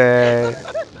कोणाचा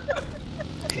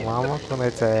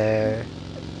आहे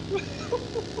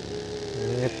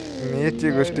नियतची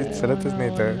गोष्टी चलतच नाही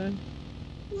तर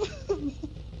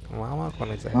मामा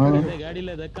कोणाचा आहे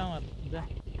गाडीला धक्का मार जा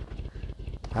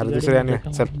अरे दुसरी आणि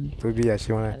चल तू बी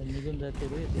अशी म्हणा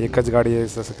एकच गाडी आहे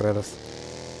तसं करायलास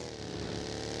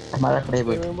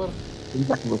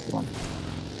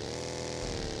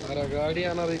अरे गाडी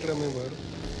आणणार इकडे मेंबर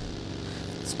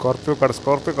स्कॉर्पिओ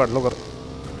काढ लवकर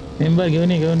मेंबर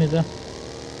घेऊन ये जा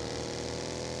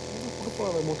कुठं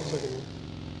पळाला मोटरसायकल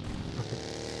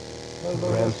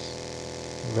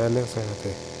बॅलन्स आहे ना ते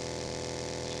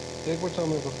एक मिनिट थांब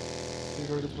मेंबर ही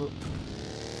गाडी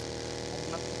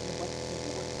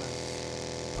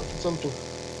चल तू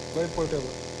लाईट पळते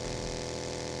आता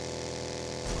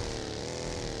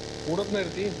उडत नाही रे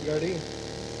ती गाडी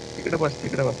तिकडे बस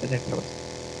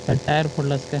टायर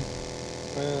फोडलास काय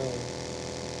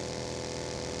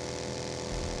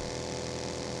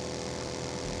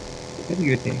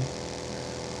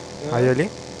आली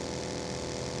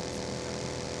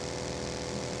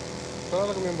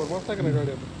कळालं का मेंबर मस्त आहे का नाही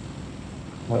गाडी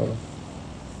आता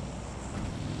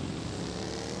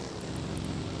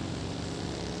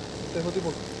ते होती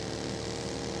बघ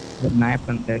नाही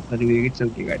पण त्यासाठी वेगळीच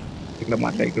चलती गाडी तिकडं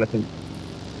मारल्या इकडं चलती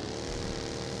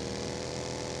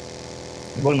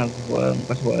बघ ना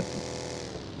कसं वळत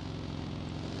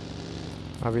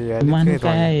मान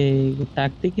काय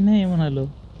टाकते की नाही म्हणालो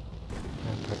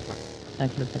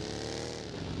टाकलं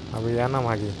अभी या ना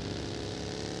मागे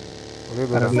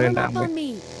Someone up on me.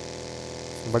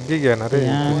 बग्गी घ्या ना रे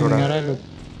थोडा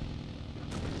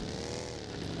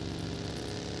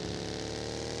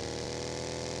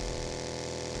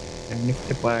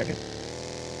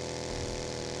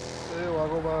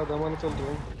वागोबा दमाने चलतो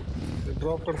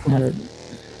ड्रॉप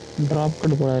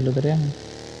कडे पळायलो तरी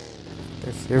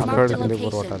सेफ गार्ड केले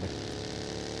बरं वाटाले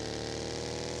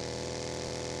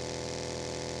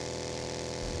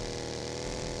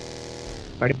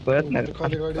गाडी पळत नाही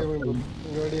खाली गाडी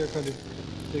आहे खाली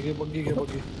ते घे बग्गी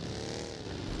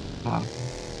हा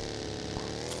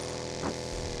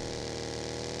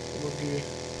बग्गी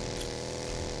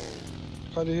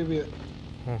खाली हे भी आहे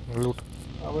लूट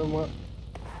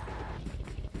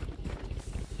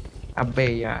अबे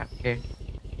यार हे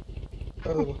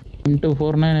काय झालं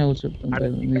 249 आहे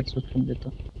मी उचलून देतो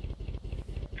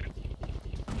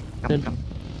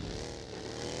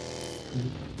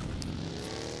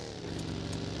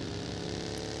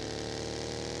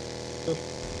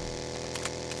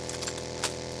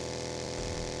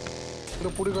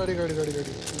पुढे गाडी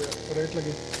राईट ला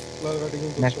घे लाल गाडी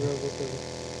घेऊन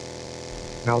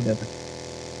राहू द्या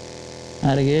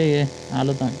अरे घे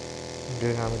आलो थांब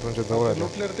आम्ही तुमच्या जवळ आलो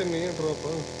लुटले रे त्यांनी ड्रॉप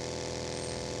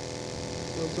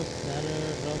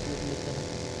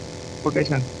कुठे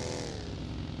सांग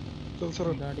चल सर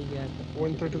गाडी घ्या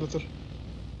 130 ला चल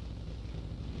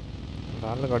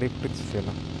लाल गाडी कुठेच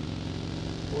ना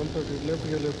 130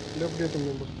 लेफ्ट घे तुम्ही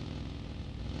नंबर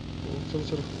चल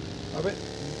सर अबे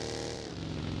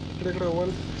इकडे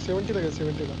 170 ला घे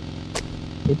 70 ला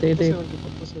इथे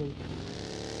 70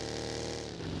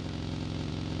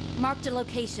 Marked a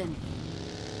location.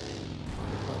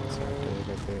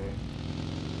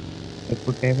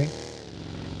 कुठे आहे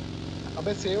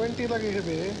अबे 70 ला घे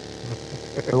बे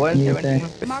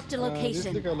 170 Marked a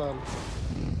location. दिसली का लाल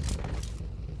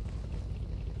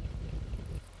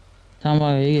थांबा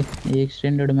हे घे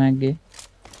एक्सटेंडेड मॅग घे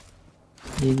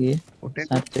हे घे कुठे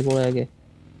 7च्या गोळ्या घे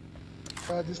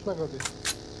काय दिसला का ते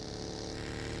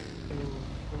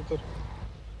नंतर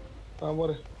हा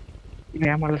बरं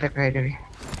आम्हाला तर काय रे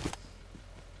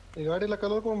हे गाडीला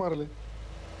कलर कोण मारले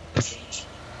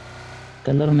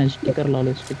कलर नाही स्टिकर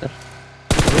लावले स्टिकर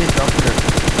ड्रॉप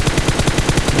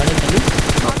गाडी खाली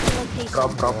Marked a location.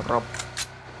 Drop drop drop drop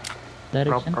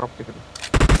direction drop तिकडे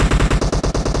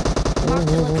Marked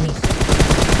a location. Enemies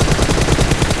ahead.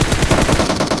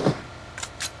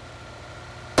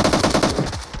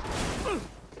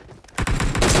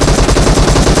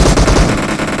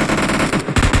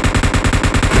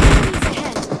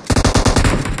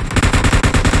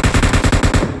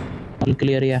 All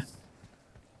clear या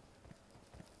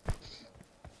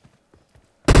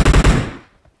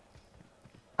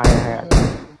आहे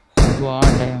बॉट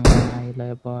आहे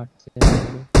माहिला बॉट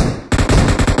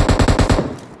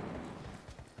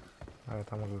अरे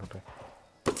थांबा लुट आहे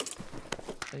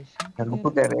लुटू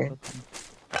दे रे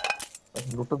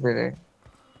लुटू दे रे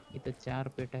इथं 4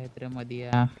 पेट आहेत रे मध्ये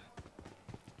या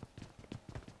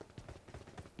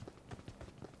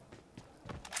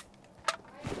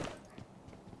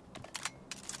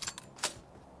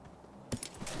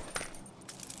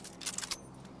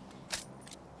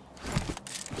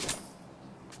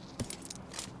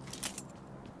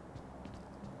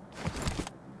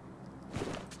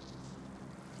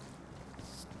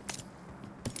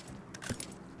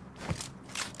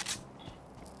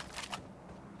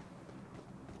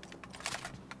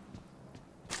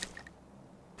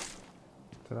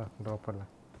चला ड्रॉप पडला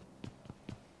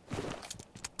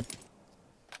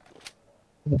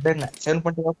नाही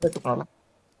 7.2 वाजता तुम्हाला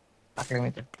टाकले मी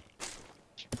ते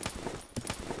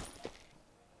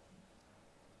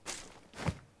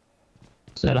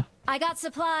चला I got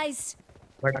supplies.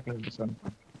 काय टाकले दुसरं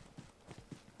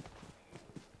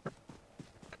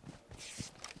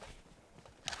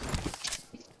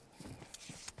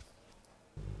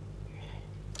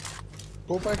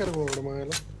तो काय कर कोण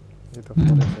मागायला इथं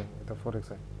 4x आहे इथं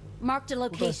 4x आहे Marked a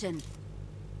location.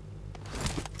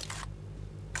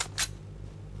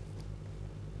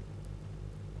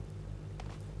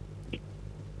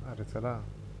 अरे चला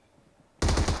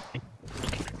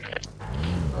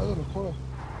काय झालं कोण आहे?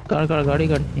 काढ काढ गाडी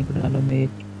काढ इकडे आलो मी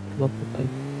बघतो काय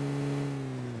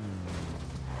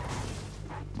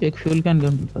एक फ्यूल कॅन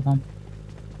घेऊन ठेवतो थांब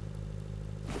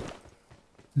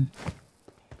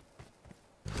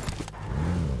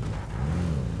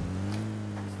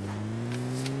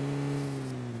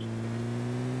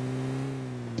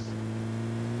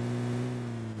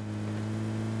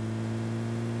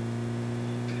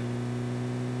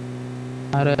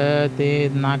अरे ते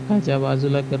नाकाच्या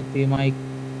बाजूला करते माईक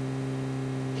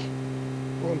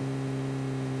कोण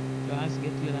श्वास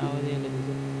घेतलेला आवाज यायला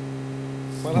तुझं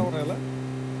मला म्हणायला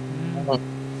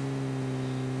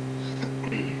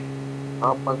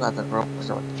ड्रॉप बघा आता ड्रॉप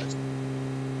कसं वाटतं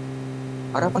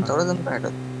अरे आपण चौदा जण काय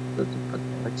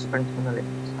कंटिन्यू झाले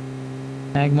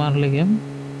टॅग मारले गेम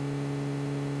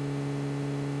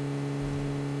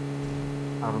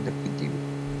मारून ते किती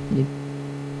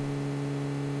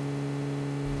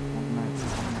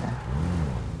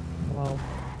वाव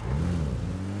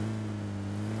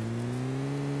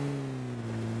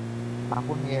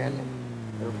मागून यायला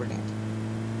बरोबर नाही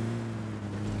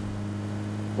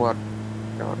वर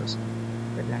त्यावरच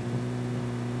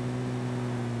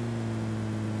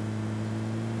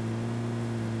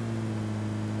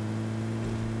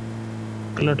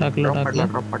टाकलं टाकलं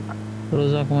ड्रॉप पडला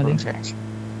रोजाक मध्ये 280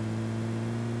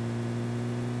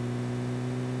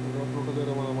 ड्रॉप लुटू दे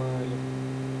रे मला मागायला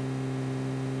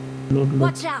लूट लूट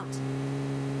Watch out.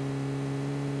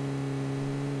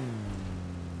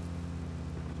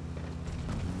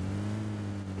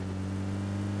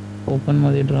 ओपन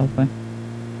मध्ये ड्रॉप आहे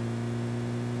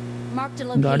Marked a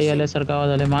गाडी location. आल्यासारखा आवाज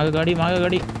आलाय मागे गाडी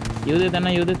येऊ दे त्यांना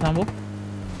येऊ दे थांबव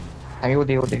येऊ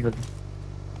दे येऊ दे येऊ दे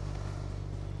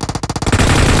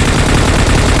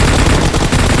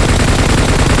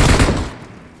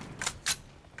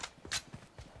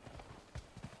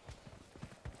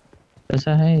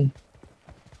कसा है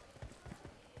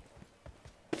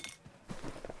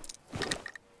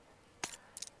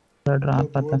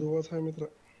ड्रॉप आता दुवाच आहे मित्र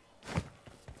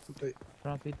कुठे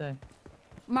ड्रॉप इथं आहे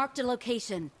Marked a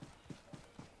location.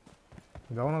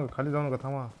 जाऊ नका खाली जाऊ नका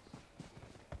थांबा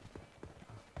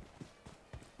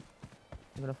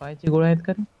इकडे फायची गोळ्या आहेत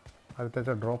का रे अरे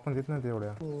त्याच्या ड्रॉप पण देत नाही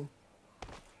तेवढ्या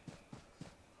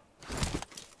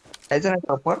जायचं नाही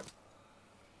प्रॉपर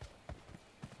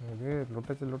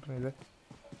लुटायचे लुट नाही जाय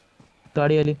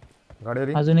गाडी आली गाडी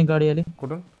आली अजून एक गाडी आली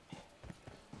कुठून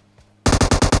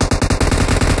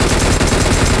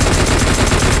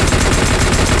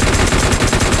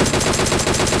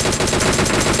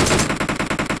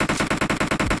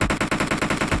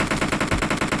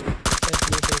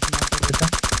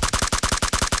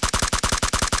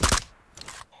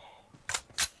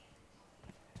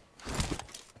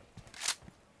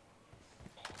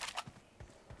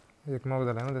एक नॉक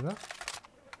झाला ना त्याचा.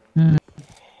 हम्म.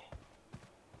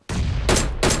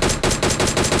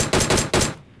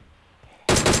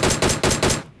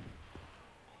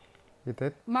 इथे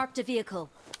आहेत. Marked a vehicle.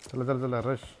 चला चला चला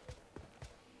रश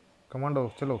कमांडो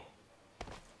चलो.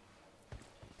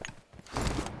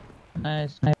 नाही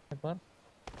स्नायपर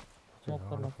स्मोक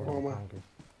गावाला करला फोडून हो, काम केलं.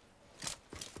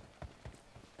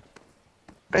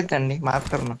 काय त्यांनी माफ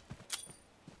कर ना.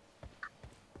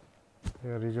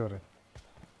 हे रिजोर आहे.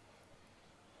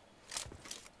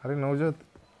 अरे नवजत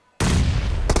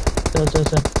चल चल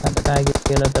चल आता काय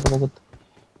केलं तर बघू.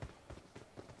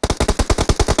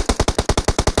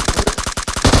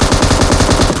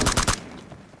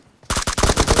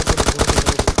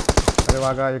 अरे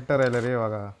वागा एकटा राहिलं रे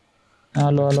वागा.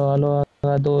 आलो आलो आलो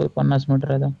 50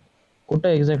 मीटर आहे. कुठं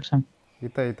एक्झॅक्ट सांग.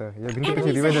 इथं इथं या भिंतीपेशी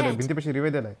Enemies रिवाय दिलाय. ahead. भिंतीपेशी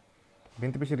रिवाय दिलाय.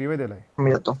 भिंतीपेशी रिवाय दिलाय.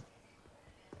 मी येतो.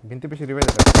 भिंतीपेशी रिवाय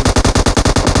दिलाय.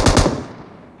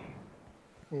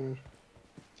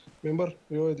 मेंबर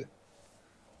व्यवस्थित दे.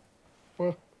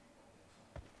 पळ.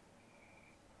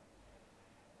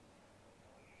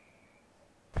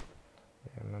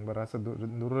 नंबर असं दूर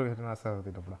दूर घेणं असा होती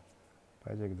लपडा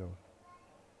पाहिजे एक जवळ.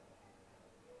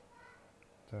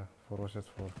 4 vs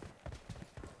 4.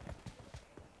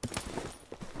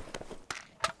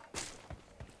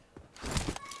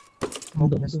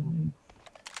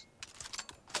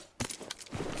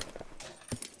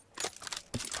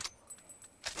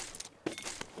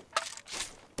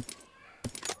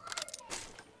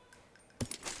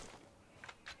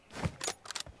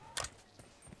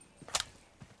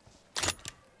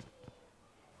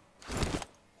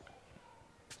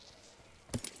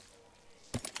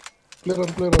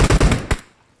 प्लेयर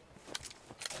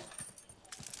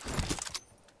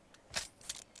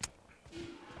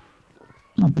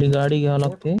आपली गाडी घ्यावं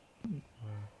लागते.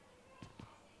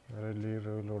 अरे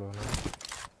लोड होणार.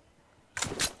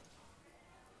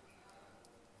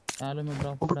 आलो मी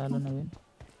ड्रॉप आलो नवीन.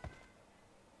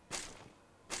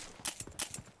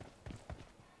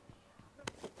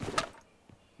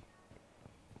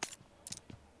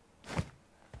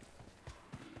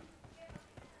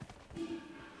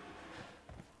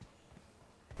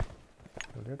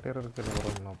 टेरर केलं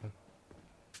बरोबर ना आपण.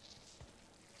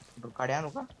 गाडी आणू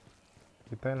का?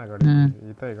 इथं आहे ना गाडी.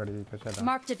 इथं आहे गाडी कशाला.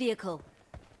 Marked a vehicle.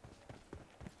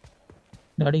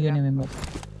 गाडी घेणे मेंबर.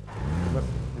 बस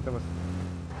इथं बस.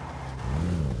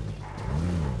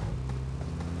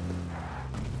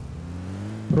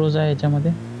 रोज आहे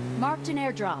याच्यामध्ये. Marked an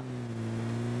airdrop.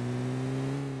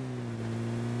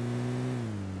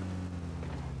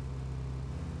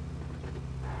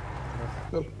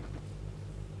 चल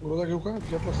ग्रोजा घेऊ का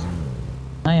घेतलास.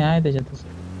 नाही आहे त्याच्यातच.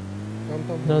 थांब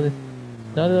थांब. जाऊ दे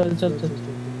जाऊ दे जाऊ दे चल चल.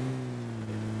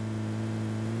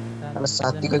 त्याला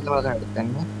 7 तिकडे मला गाडी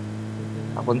त्यांनी.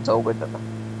 आपण चौक आहेत आता.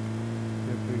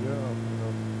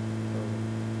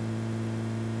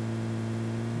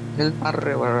 हेल्प मार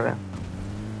रे बरोबर.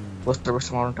 पोस्टर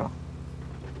पोस्टर मारून ठेवा.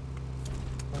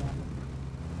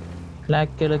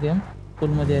 फ्लॅग केलं गेम फुल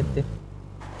मध्ये आहेत ते.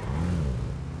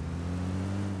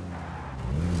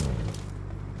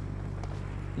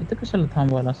 इथं कशाला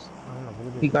थांबवालास.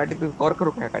 ही गाडी कव्हर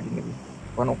करू का गाडीने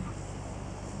बनवू.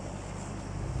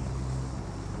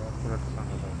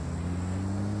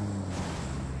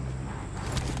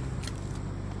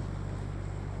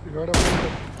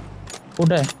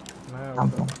 कुठं आहे.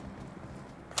 थांबतो.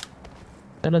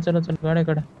 चला चला चला गाड्या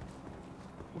काढा.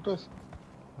 कुठंस.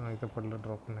 हां इथं पडलं.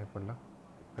 ड्रॉप नाही पडला.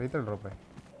 इथं ड्रॉप आहे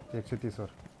 130 वर.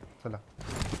 चला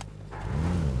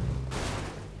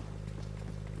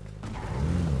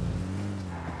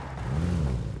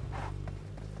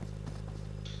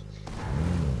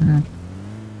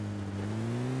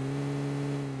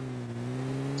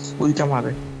स्कूलच्या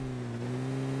मागे.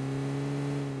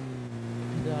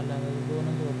 झालं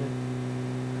 2च होते.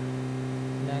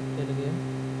 फ्लॅग केलं गेम.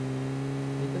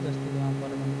 इथंच असते किंवा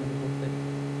अपार्टमेंट मध्ये कुठतरी.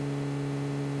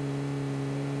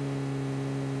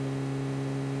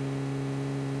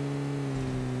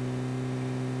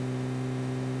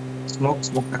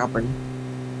 स्मोक टाका पडली.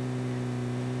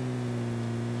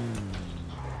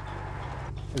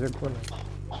 कोण आहे.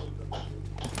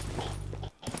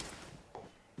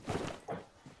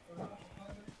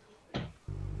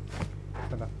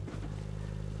 चला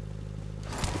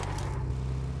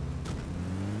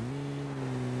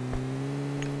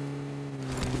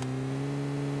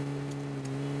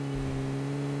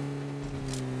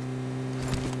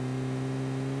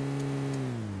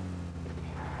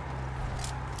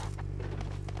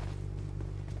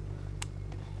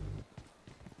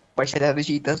पैसे त्या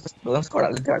दिवशी इथंच 2 स्क्वॉड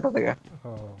आले ते आठवतं का?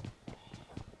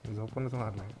 झोपूनच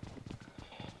मारलाय.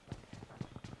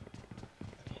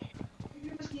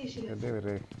 कधी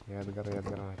रे यादगार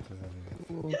मॅचेस झाले.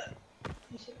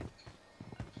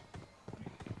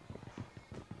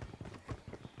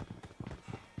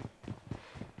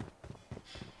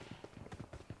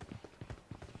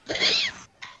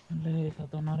 लय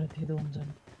होणार आहेत हे 2 जण.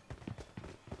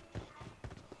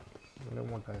 लय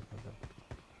मोठा आहे सगळं.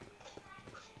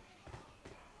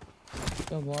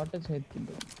 तो बॉटच आहेत की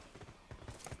 2.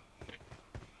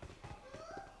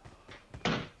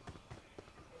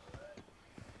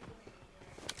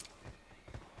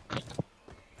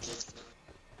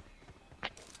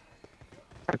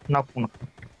 नको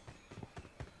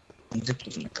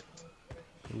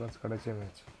तुलाच काढायची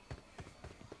मॅच.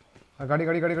 गाडी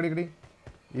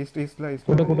ईस्टला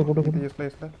कुठं इथे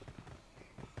ईस्टला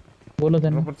बोलो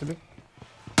त्यांना. प्रॉपर चली.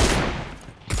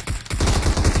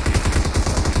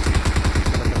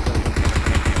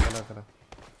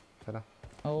 चला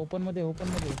ओपन मध्ये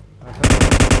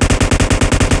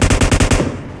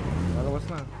बस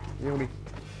ना एवढी.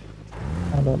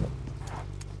 आलो.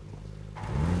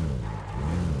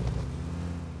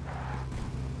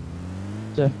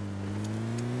 चल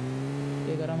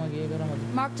ये घरामध्ये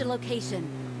Marked a location.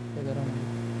 ते घरामध्ये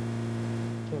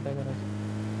छोट्या घरात.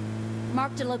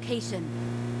 Marked a location.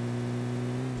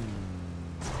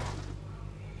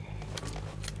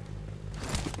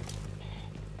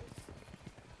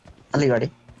 आली गाडी.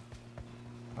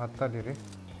 आता आली रे.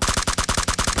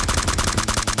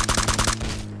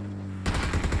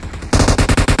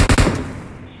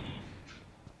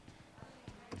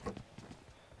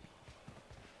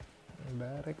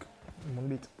 डायरेक्ट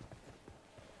मुंडीच.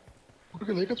 कुठे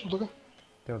गेलं एकच होतं का?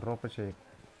 ते ड्रॉपच आहे.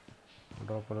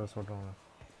 ड्रॉपवर सोडवणार.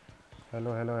 हेलो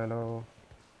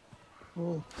हो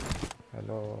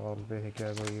ऑल पे है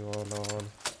क्या कोई ऑल.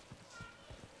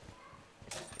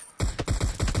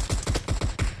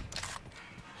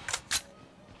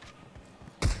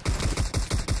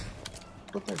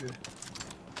 कुठं काय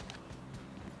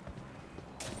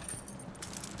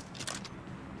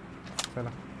चला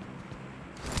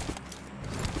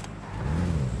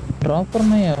ड्रॉपर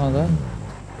नाही आहे बघा.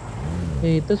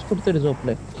 हे इथंच कुठतरी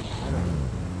झोपलंय.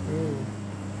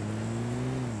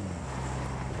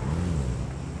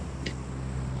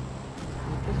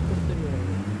 इथंच कुठतरी आहे.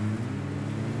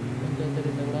 कोणत्या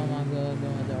तरी दगडा माग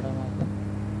किंवा झाडा माग.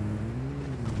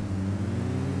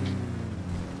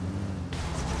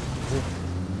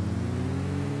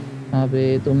 अबे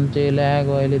तुमचे लॅग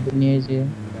व्हायले दुनियेचे.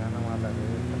 मला रे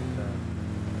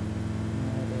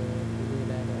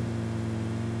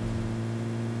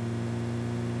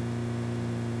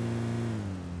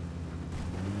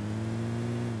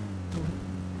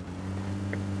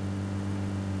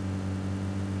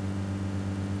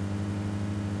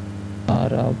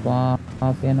अरे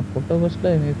बाप यानं कुठं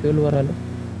बसलंय. मी फ्यूलवर आलो.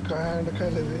 काय अंड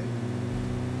खायला रे?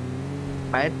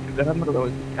 बाहेर घरामध्ये जाऊ.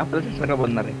 आपल्याला सर्कल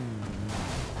बनणार आहे.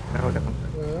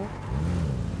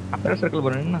 आपल्याला सर्कल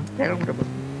बनवणार ना. काय कुठे बस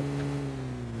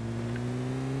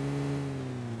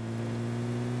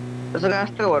तसं काय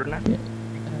असतं वर ना.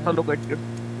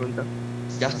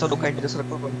 जास्त लोक आहेत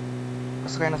सर्कल पण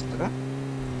असं काय नसतं का?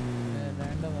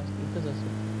 रॅन्डम असतं इथंच असतं.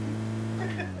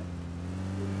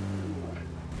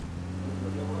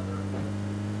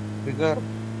 ट्रिगर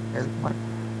हेल्प मार.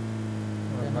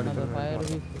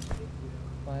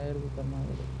 फायर भी करना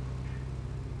होगा.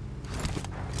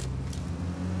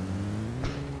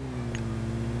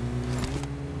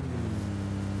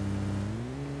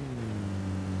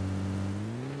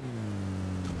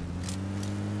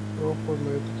 ड्रॉप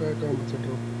पडलाय. काय कामाचं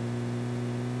ड्रॉप?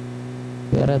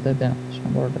 घरात आहे त्या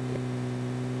 100%.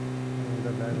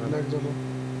 लॅग झालं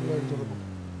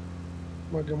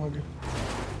मागे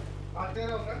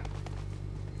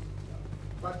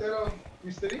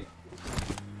मिस्त्री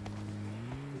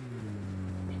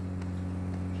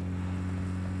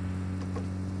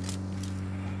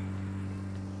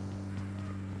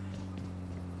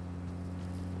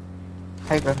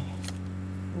आहे का?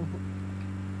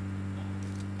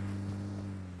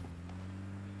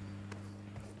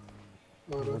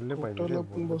 बोलले पाहिजे रे,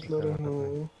 पण बसला रे.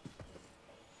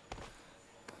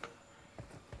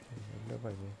 बोलले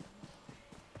पाहिजे.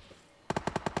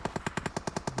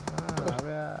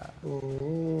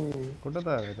 कुठं तर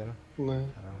हवे त्याला नाही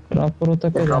ड्रॉपर होता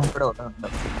का? ड्रॉपकडे होता.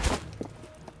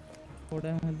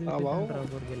 थोड्यामध्ये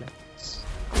ड्रॉपर गेला.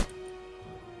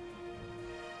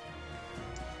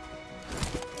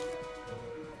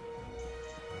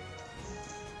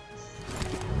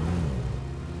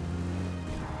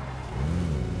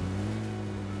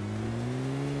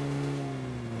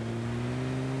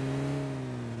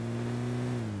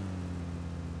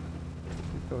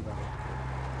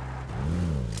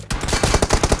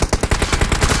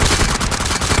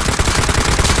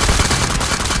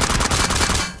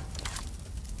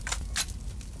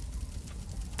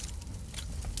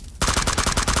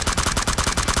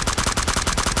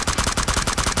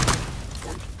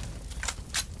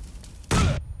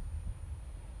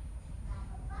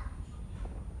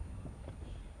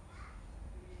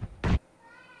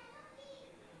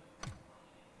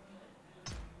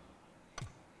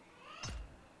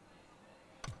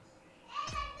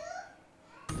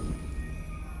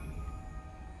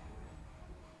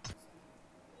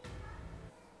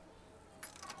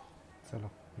 चलो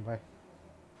बाय.